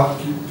سوال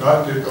کی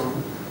داد دیتا ہوں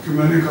کہ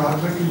میں نے کہا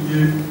تھا کہ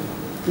یہ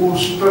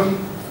پوسٹر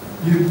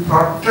یہ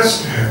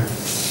پروٹیسٹ ہے،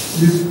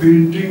 یہ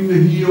پینٹنگ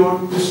نہیں.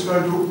 اور اس کا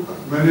جو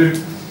میں نے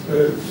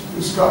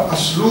اس کا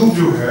اسلوب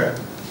جو ہے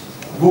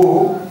وہ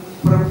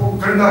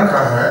پروپیگنڈا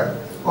کا ہے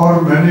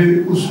اور میں نے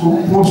اس کو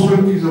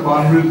پوسٹر کی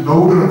زبان میں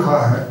لاؤڈ رکھا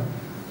ہے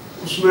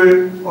اس میں.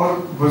 اور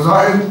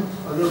بظاہر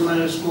اگر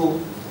میں اس کو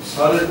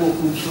سارے کو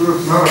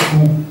خوبصورت نہ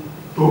رکھوں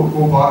تو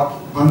وہ بات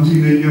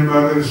بنتی نہیں ہے. میں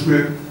اگر اس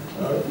میں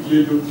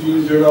یہ جو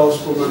 3 جگہ اس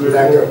کو میں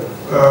نے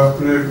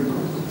اپنے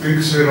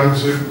پنک سے رنگ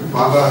سے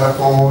باندھا ہے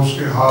پاؤں، اس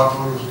کے ہاتھ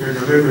اور اس کے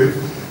گلے میں،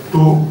 تو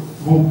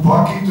وہ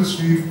باقی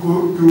تصویر کے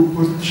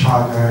اوپر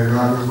چھا جائے گا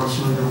اگر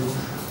مثلا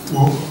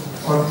وہ.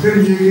 اور پھر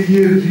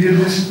یہ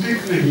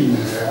ریئلسٹک نہیں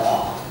ہے.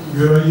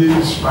 میرا یہ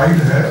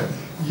اسٹائل ہے،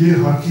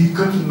 یہ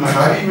حقیقت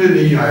نگاری میں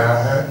نہیں آیا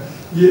ہے،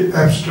 یہ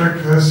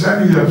ایبسٹریکٹ ہے،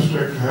 سیمی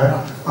ایبسٹریکٹ ہے،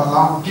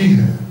 علامتی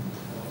ہے.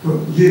 تو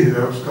یہ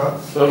ہے اس کا.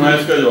 سر میں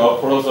اس کا جواب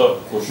تھوڑا سا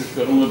کوشش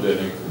کروں گا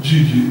دینے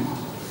کی. جی.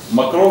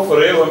 मकरो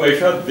फरेब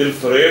हमेशा दिल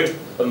फरेब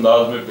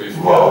अंदाज में पेश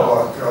किया जाता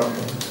है।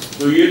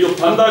 तो ये जो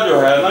फंदा जो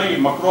है ना, ये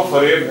मकरो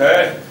फरेब है।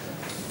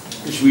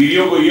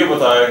 कश्मीरियों को ये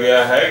बताया गया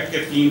है कि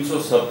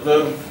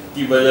 370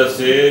 की वजह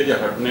से या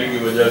हटने की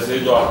वजह से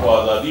जो आपको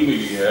आज़ादी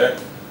मिली है,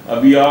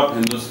 अभी आप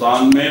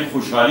हिंदुस्तान में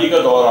खुशहाली का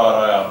दौर आ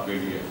रहा है आपके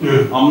लिए,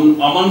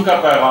 अमन का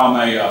पैगाम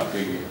है ये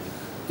आपके लिए।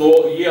 तो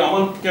ये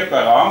अमन के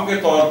पैगाम के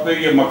तौर पे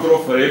ये मकरो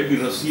फरेब की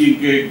रस्सी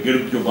के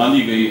गिर्द जो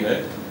बांधी गई है,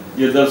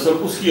 ये दरअसल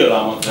उसकी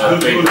अलामत है।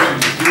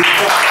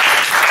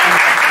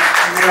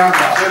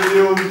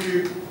 उनकी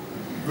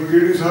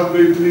ब्रिगेडियर साहब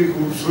ने इतनी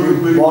खूबसूरत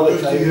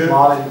की है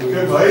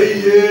कि भाई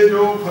ये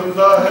जो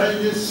फंदा है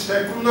ये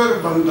सेकुलर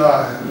फंदा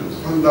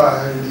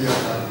है इंडिया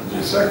का,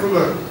 ये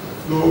सेकुलर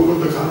लोगों को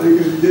दिखाने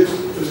के लिए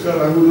इसका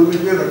रंग उन्होंने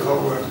ये रखा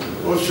हुआ है।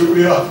 बहुत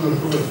शुक्रिया आप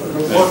लोगों का।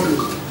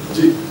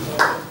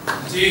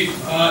 जी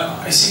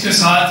इसी के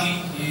साथ ही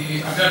ये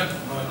अगर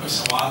कोई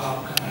सवाल आप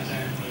करना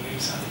चाहें।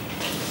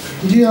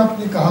 जी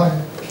आपने कहा है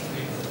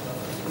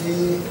कि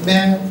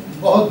मैं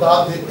बहुत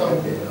दाद देता हूँ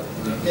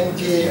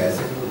इनके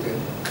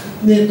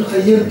इतने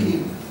तखय्युल की,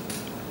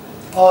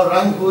 और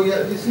रंग हो या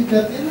इसी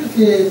कहते हैं ना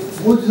कि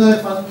मुझे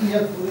फन की है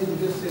पूरे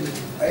जिगर से,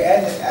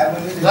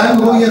 रंग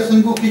हो या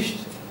संगो किश्त,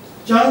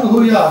 चंग हो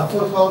या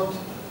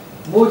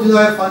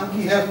मुझे फन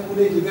की है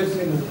पूरे जिगर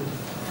से नहीं।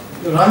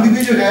 तो रंग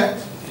भी जो है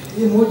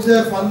ये मुझे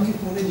फन की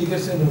पूरे जिगर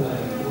से नहीं है।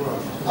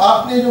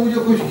 आपने जो मुझे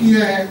खुश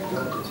किया है,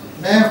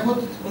 मैं खुद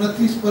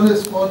 29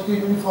 बरस फौज के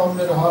यूनिफॉर्म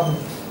में रहा हूँ।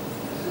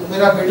 तो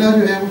मेरा बेटा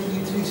जो है वो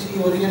P3C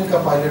ओरियन का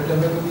पायलट है,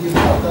 मैं कभी ये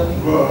बताता नहीं।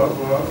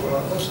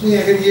 उसने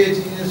अगर ये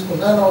चीज़ इसको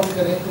ना नोट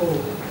करें तो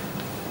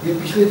ये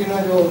पिछले दिनों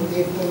जो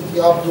एक उनकी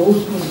आप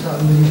दोस्त को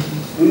निशानदेही की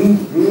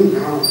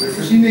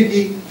उसी ने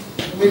की।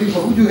 मेरी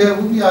बहू जो है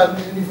वो भी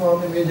आर्मी यूनिफॉर्म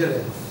में मेजर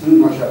है।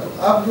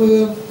 अब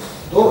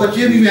 2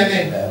 बच्चे भी मैंने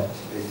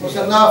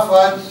मुसल्लह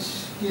अफवाज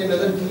की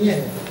नज़र किए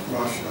हैं,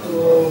 तो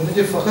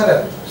मुझे फ़ख्र है।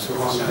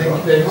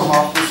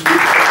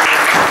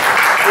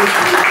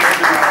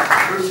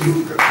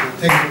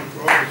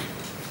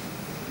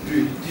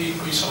 जी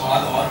कोई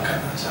सवाल और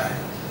करना चाहे?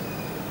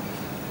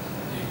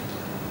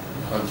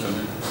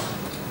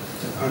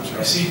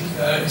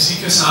 इसी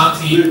के साथ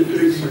ही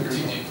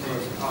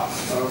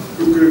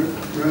क्योंकि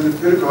मैंने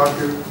फिर कहा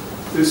कि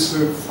इस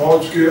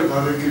फौज के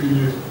अदारे के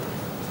लिए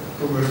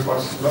तो मेरे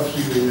पास लफ्ज़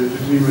ही नहीं है,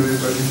 जितनी मैंने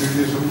तारीफ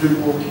की समझे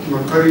वो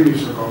मैं कर ही नहीं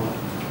सका हूँ।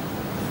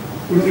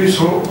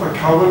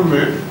 1958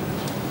 में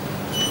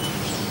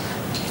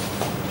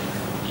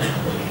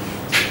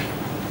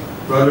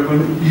गालिबन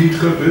ईद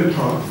का दिन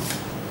था,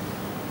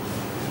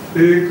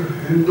 एक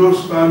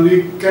हिंदुस्तानी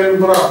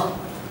कैनबरा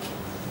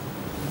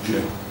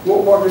वो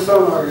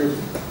पाकिस्तान आ गए,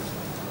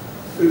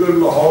 इधर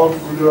लाहौर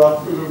गुजरात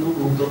इधर को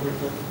घूमता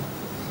फिरता।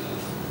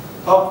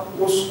 अब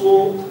उसको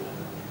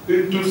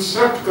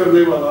इंटरसेप्ट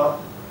करने वाला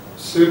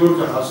सेबर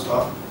जहाज था,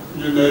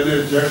 ये नए नए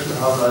जेट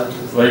जहाज आए थे,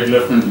 राइट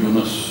लेफ्टिनेंट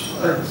यूनुस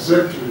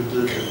एग्जैक्टली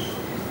देखे।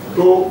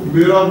 तो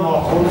मेरा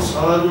माहौल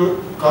सारा जो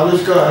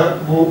कॉलेज का है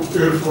वो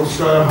एयरफोर्स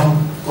का है, हम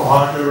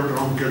पहाड़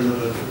एरोड्रोम के अंदर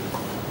रहते,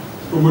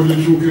 तो मुझे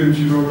चूँकि इन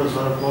चीज़ों का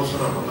सारा बहुत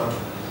सारा पता है।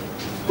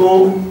 तो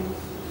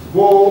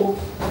वो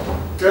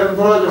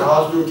कैनबरा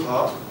जहाज जो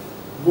था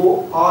वो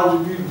आज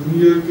भी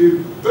दुनिया के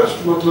बेस्ट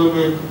मतलब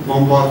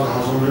बमबार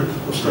जहाज़ों में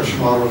उसका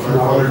शुमार होता है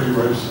क्वालिटी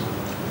वाइज।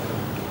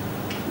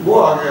 वो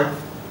आ गया,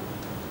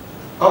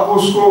 अब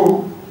उसको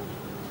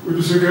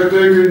जिसे कहते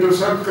हैं कि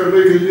इंटरसेप्ट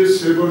करने के लिए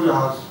सेबर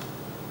जहाज,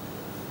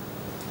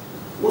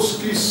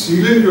 उसकी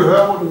सीलिंग जो है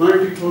वो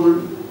 90,000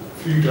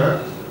 फीट है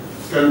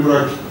कैनबरा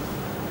की,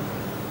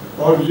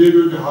 और ये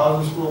जो जहाज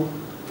उसको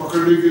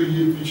पकड़ने के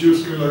लिए पीछे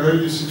उसके लगा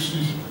ये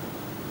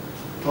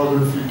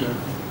 60,000 फीट है।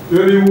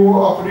 यानी वो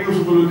अपनी उस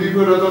बुलंदी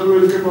पर रहता तो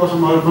इनके पास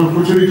हमारे पास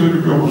कुछ नहीं था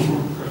क्योंकि हम उसको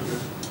करते,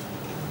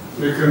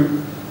 लेकिन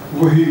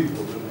वही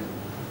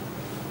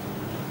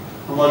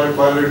हमारे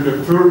पायलट ने,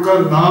 फिर उनका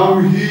नाम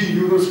ही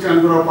यूनुस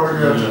कैनबरा पड़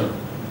गया था।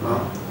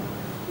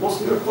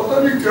 उसने पता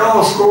नहीं क्या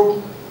उसको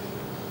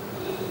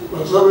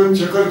मतलब इन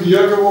चक्कर दिया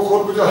कि वो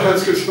खुद बेचारा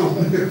इसके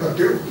सामने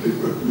आके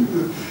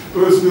तो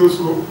इसने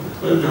उसको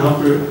जहाँ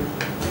पे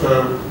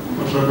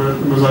मतलब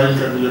मिसाइल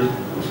कर दिया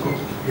उसको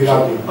गिरा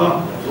दिया।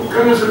 तो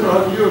कहने से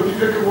बात ये होती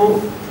है कि वो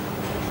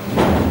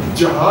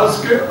जहाज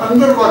के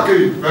अंदर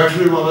वाकई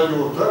बैठने वाला जो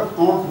होता है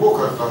काउंट वो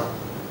करता है,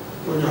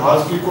 तो जहाज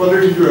की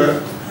क्वालिटी जो है।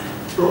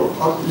 तो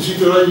अब इसी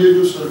तरह ये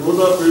जो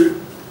सरगोदा पे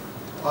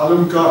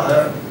आलम का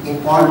है वो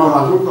 5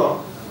 जहाज़ों का,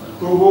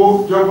 तो वो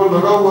जब वो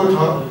लगा हुआ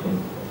था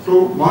तो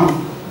 1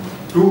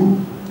 2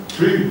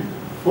 3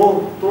 4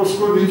 तो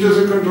उसको नीचे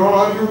से control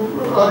are you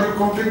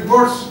counting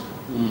birds,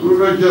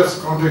 yes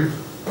counting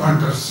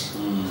hunters,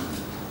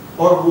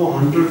 और वो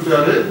हंटर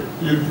प्यारे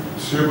ये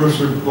सेबर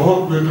से बहुत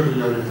बेहतर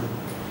जा रहे हैं।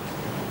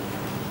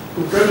 तो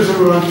कहने से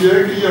बात यह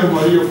है कि ये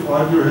हमारी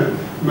अफवाह जो है,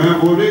 मैं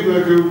वो नहीं मैं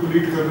कहीं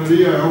कंप्लीट करने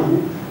नहीं आया हूँ,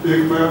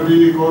 एक मैं अभी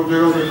एक और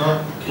जगह पे था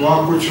वहाँ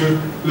कुछ,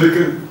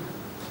 लेकिन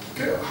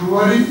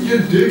हमारी ये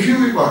देखी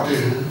हुई बातें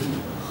हैं,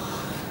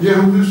 ये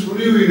हमने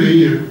सुनी हुई नहीं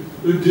है,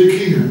 ये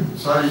देखी है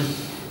सारी,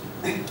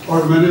 और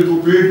मैंने तो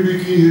पेट भी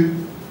की है।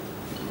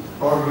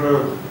 और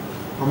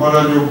हमारा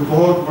जो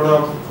बहुत बड़ा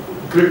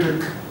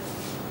क्रिटिक,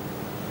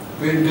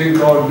 पेंटिंग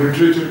का और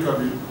लिटरेचर का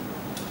भी।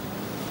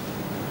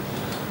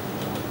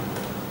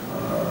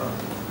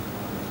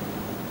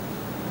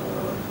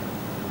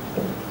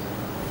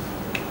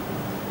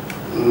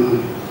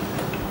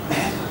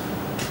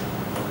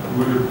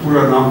 मुझे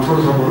पूरा नाम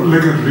थोड़ा सा बोल,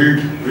 लेकिन रीड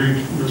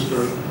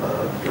मिस्टर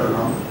क्या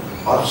नाम,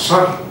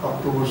 असद, अब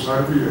तो वो सर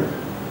भी है।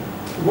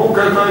 वो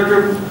कहता है कि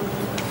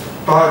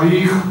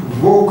तारीख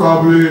वो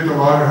काबिल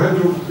एतबार है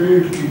जो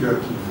पेंट की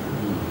जाती है।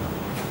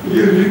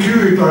 ये लिखी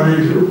हुई तारीख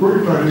है, कोई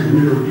तारीख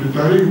नहीं होती।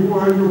 तारीख वो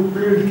है जो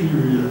पेंट की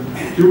हुई है,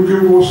 क्योंकि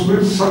वो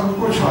उसमें सब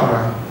कुछ आ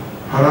रहा है।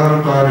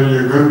 हरारत आ रही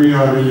है, गर्मी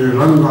आ रही है,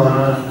 रंग आ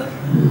रहा है,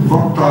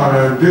 वक्त आ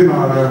रहा है, दिन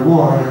आ रहा है, वो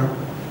आ रहा है।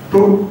 तो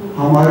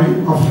हमारी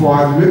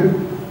अफवाज ने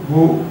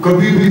वो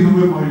कभी भी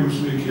हमें मायूस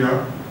नहीं किया।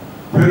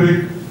 फिर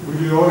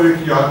मुझे और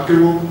एक याद के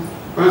वो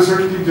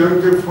 65 की जंग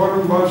के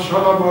फौरन बाद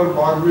शालामार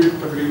बाग में एक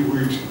तकरीब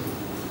हुई थी।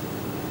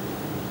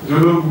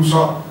 जनरल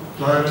मूसा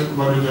जाहिर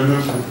हमारे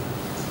जनरल थे,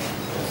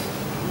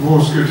 वो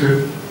उसके थे।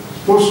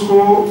 उसको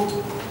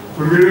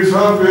ब्रिगेडियर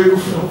साहब एक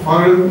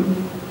फॉरेन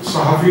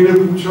सहाफी ने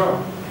पूछा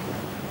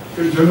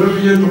कि जनरल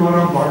ये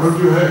तुम्हारा बॉर्डर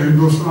जो है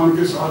हिंदुस्तान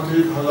के साथ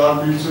 1000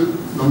 मील से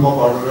लंबा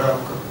बॉर्डर है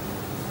आपका।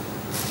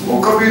 वो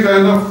कभी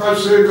रैनफका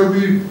से,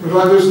 कभी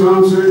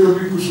राजस्थान से,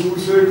 कभी कसूर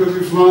से,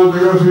 कभी फलां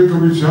जगह से,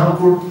 कभी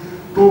सियालकोट।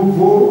 तो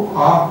वो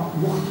आप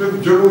मुख्तलिफ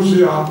जगहों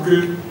से आपके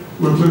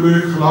मतलब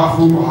खिलाफ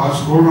वो महाज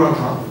खोल रहा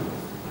था,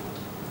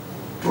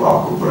 तो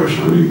आपको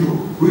परेशानी तो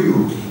हुई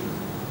होगी।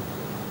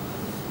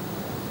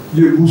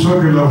 ये मूसा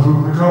के लफ्ज़ों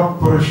में कहा,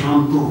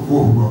 परेशान तो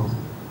वो हुआ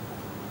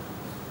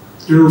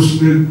कि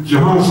उसने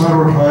जहां सर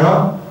उठाया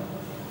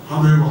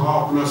हमें वहां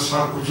अपना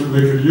सर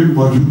कुचलने के लिए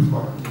मौजूद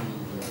पाया।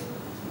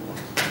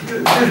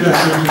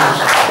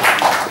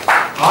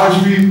 आज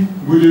भी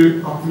मुझे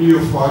अपनी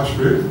अफवाज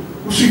पे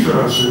उसी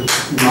तरह से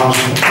नाज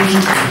है।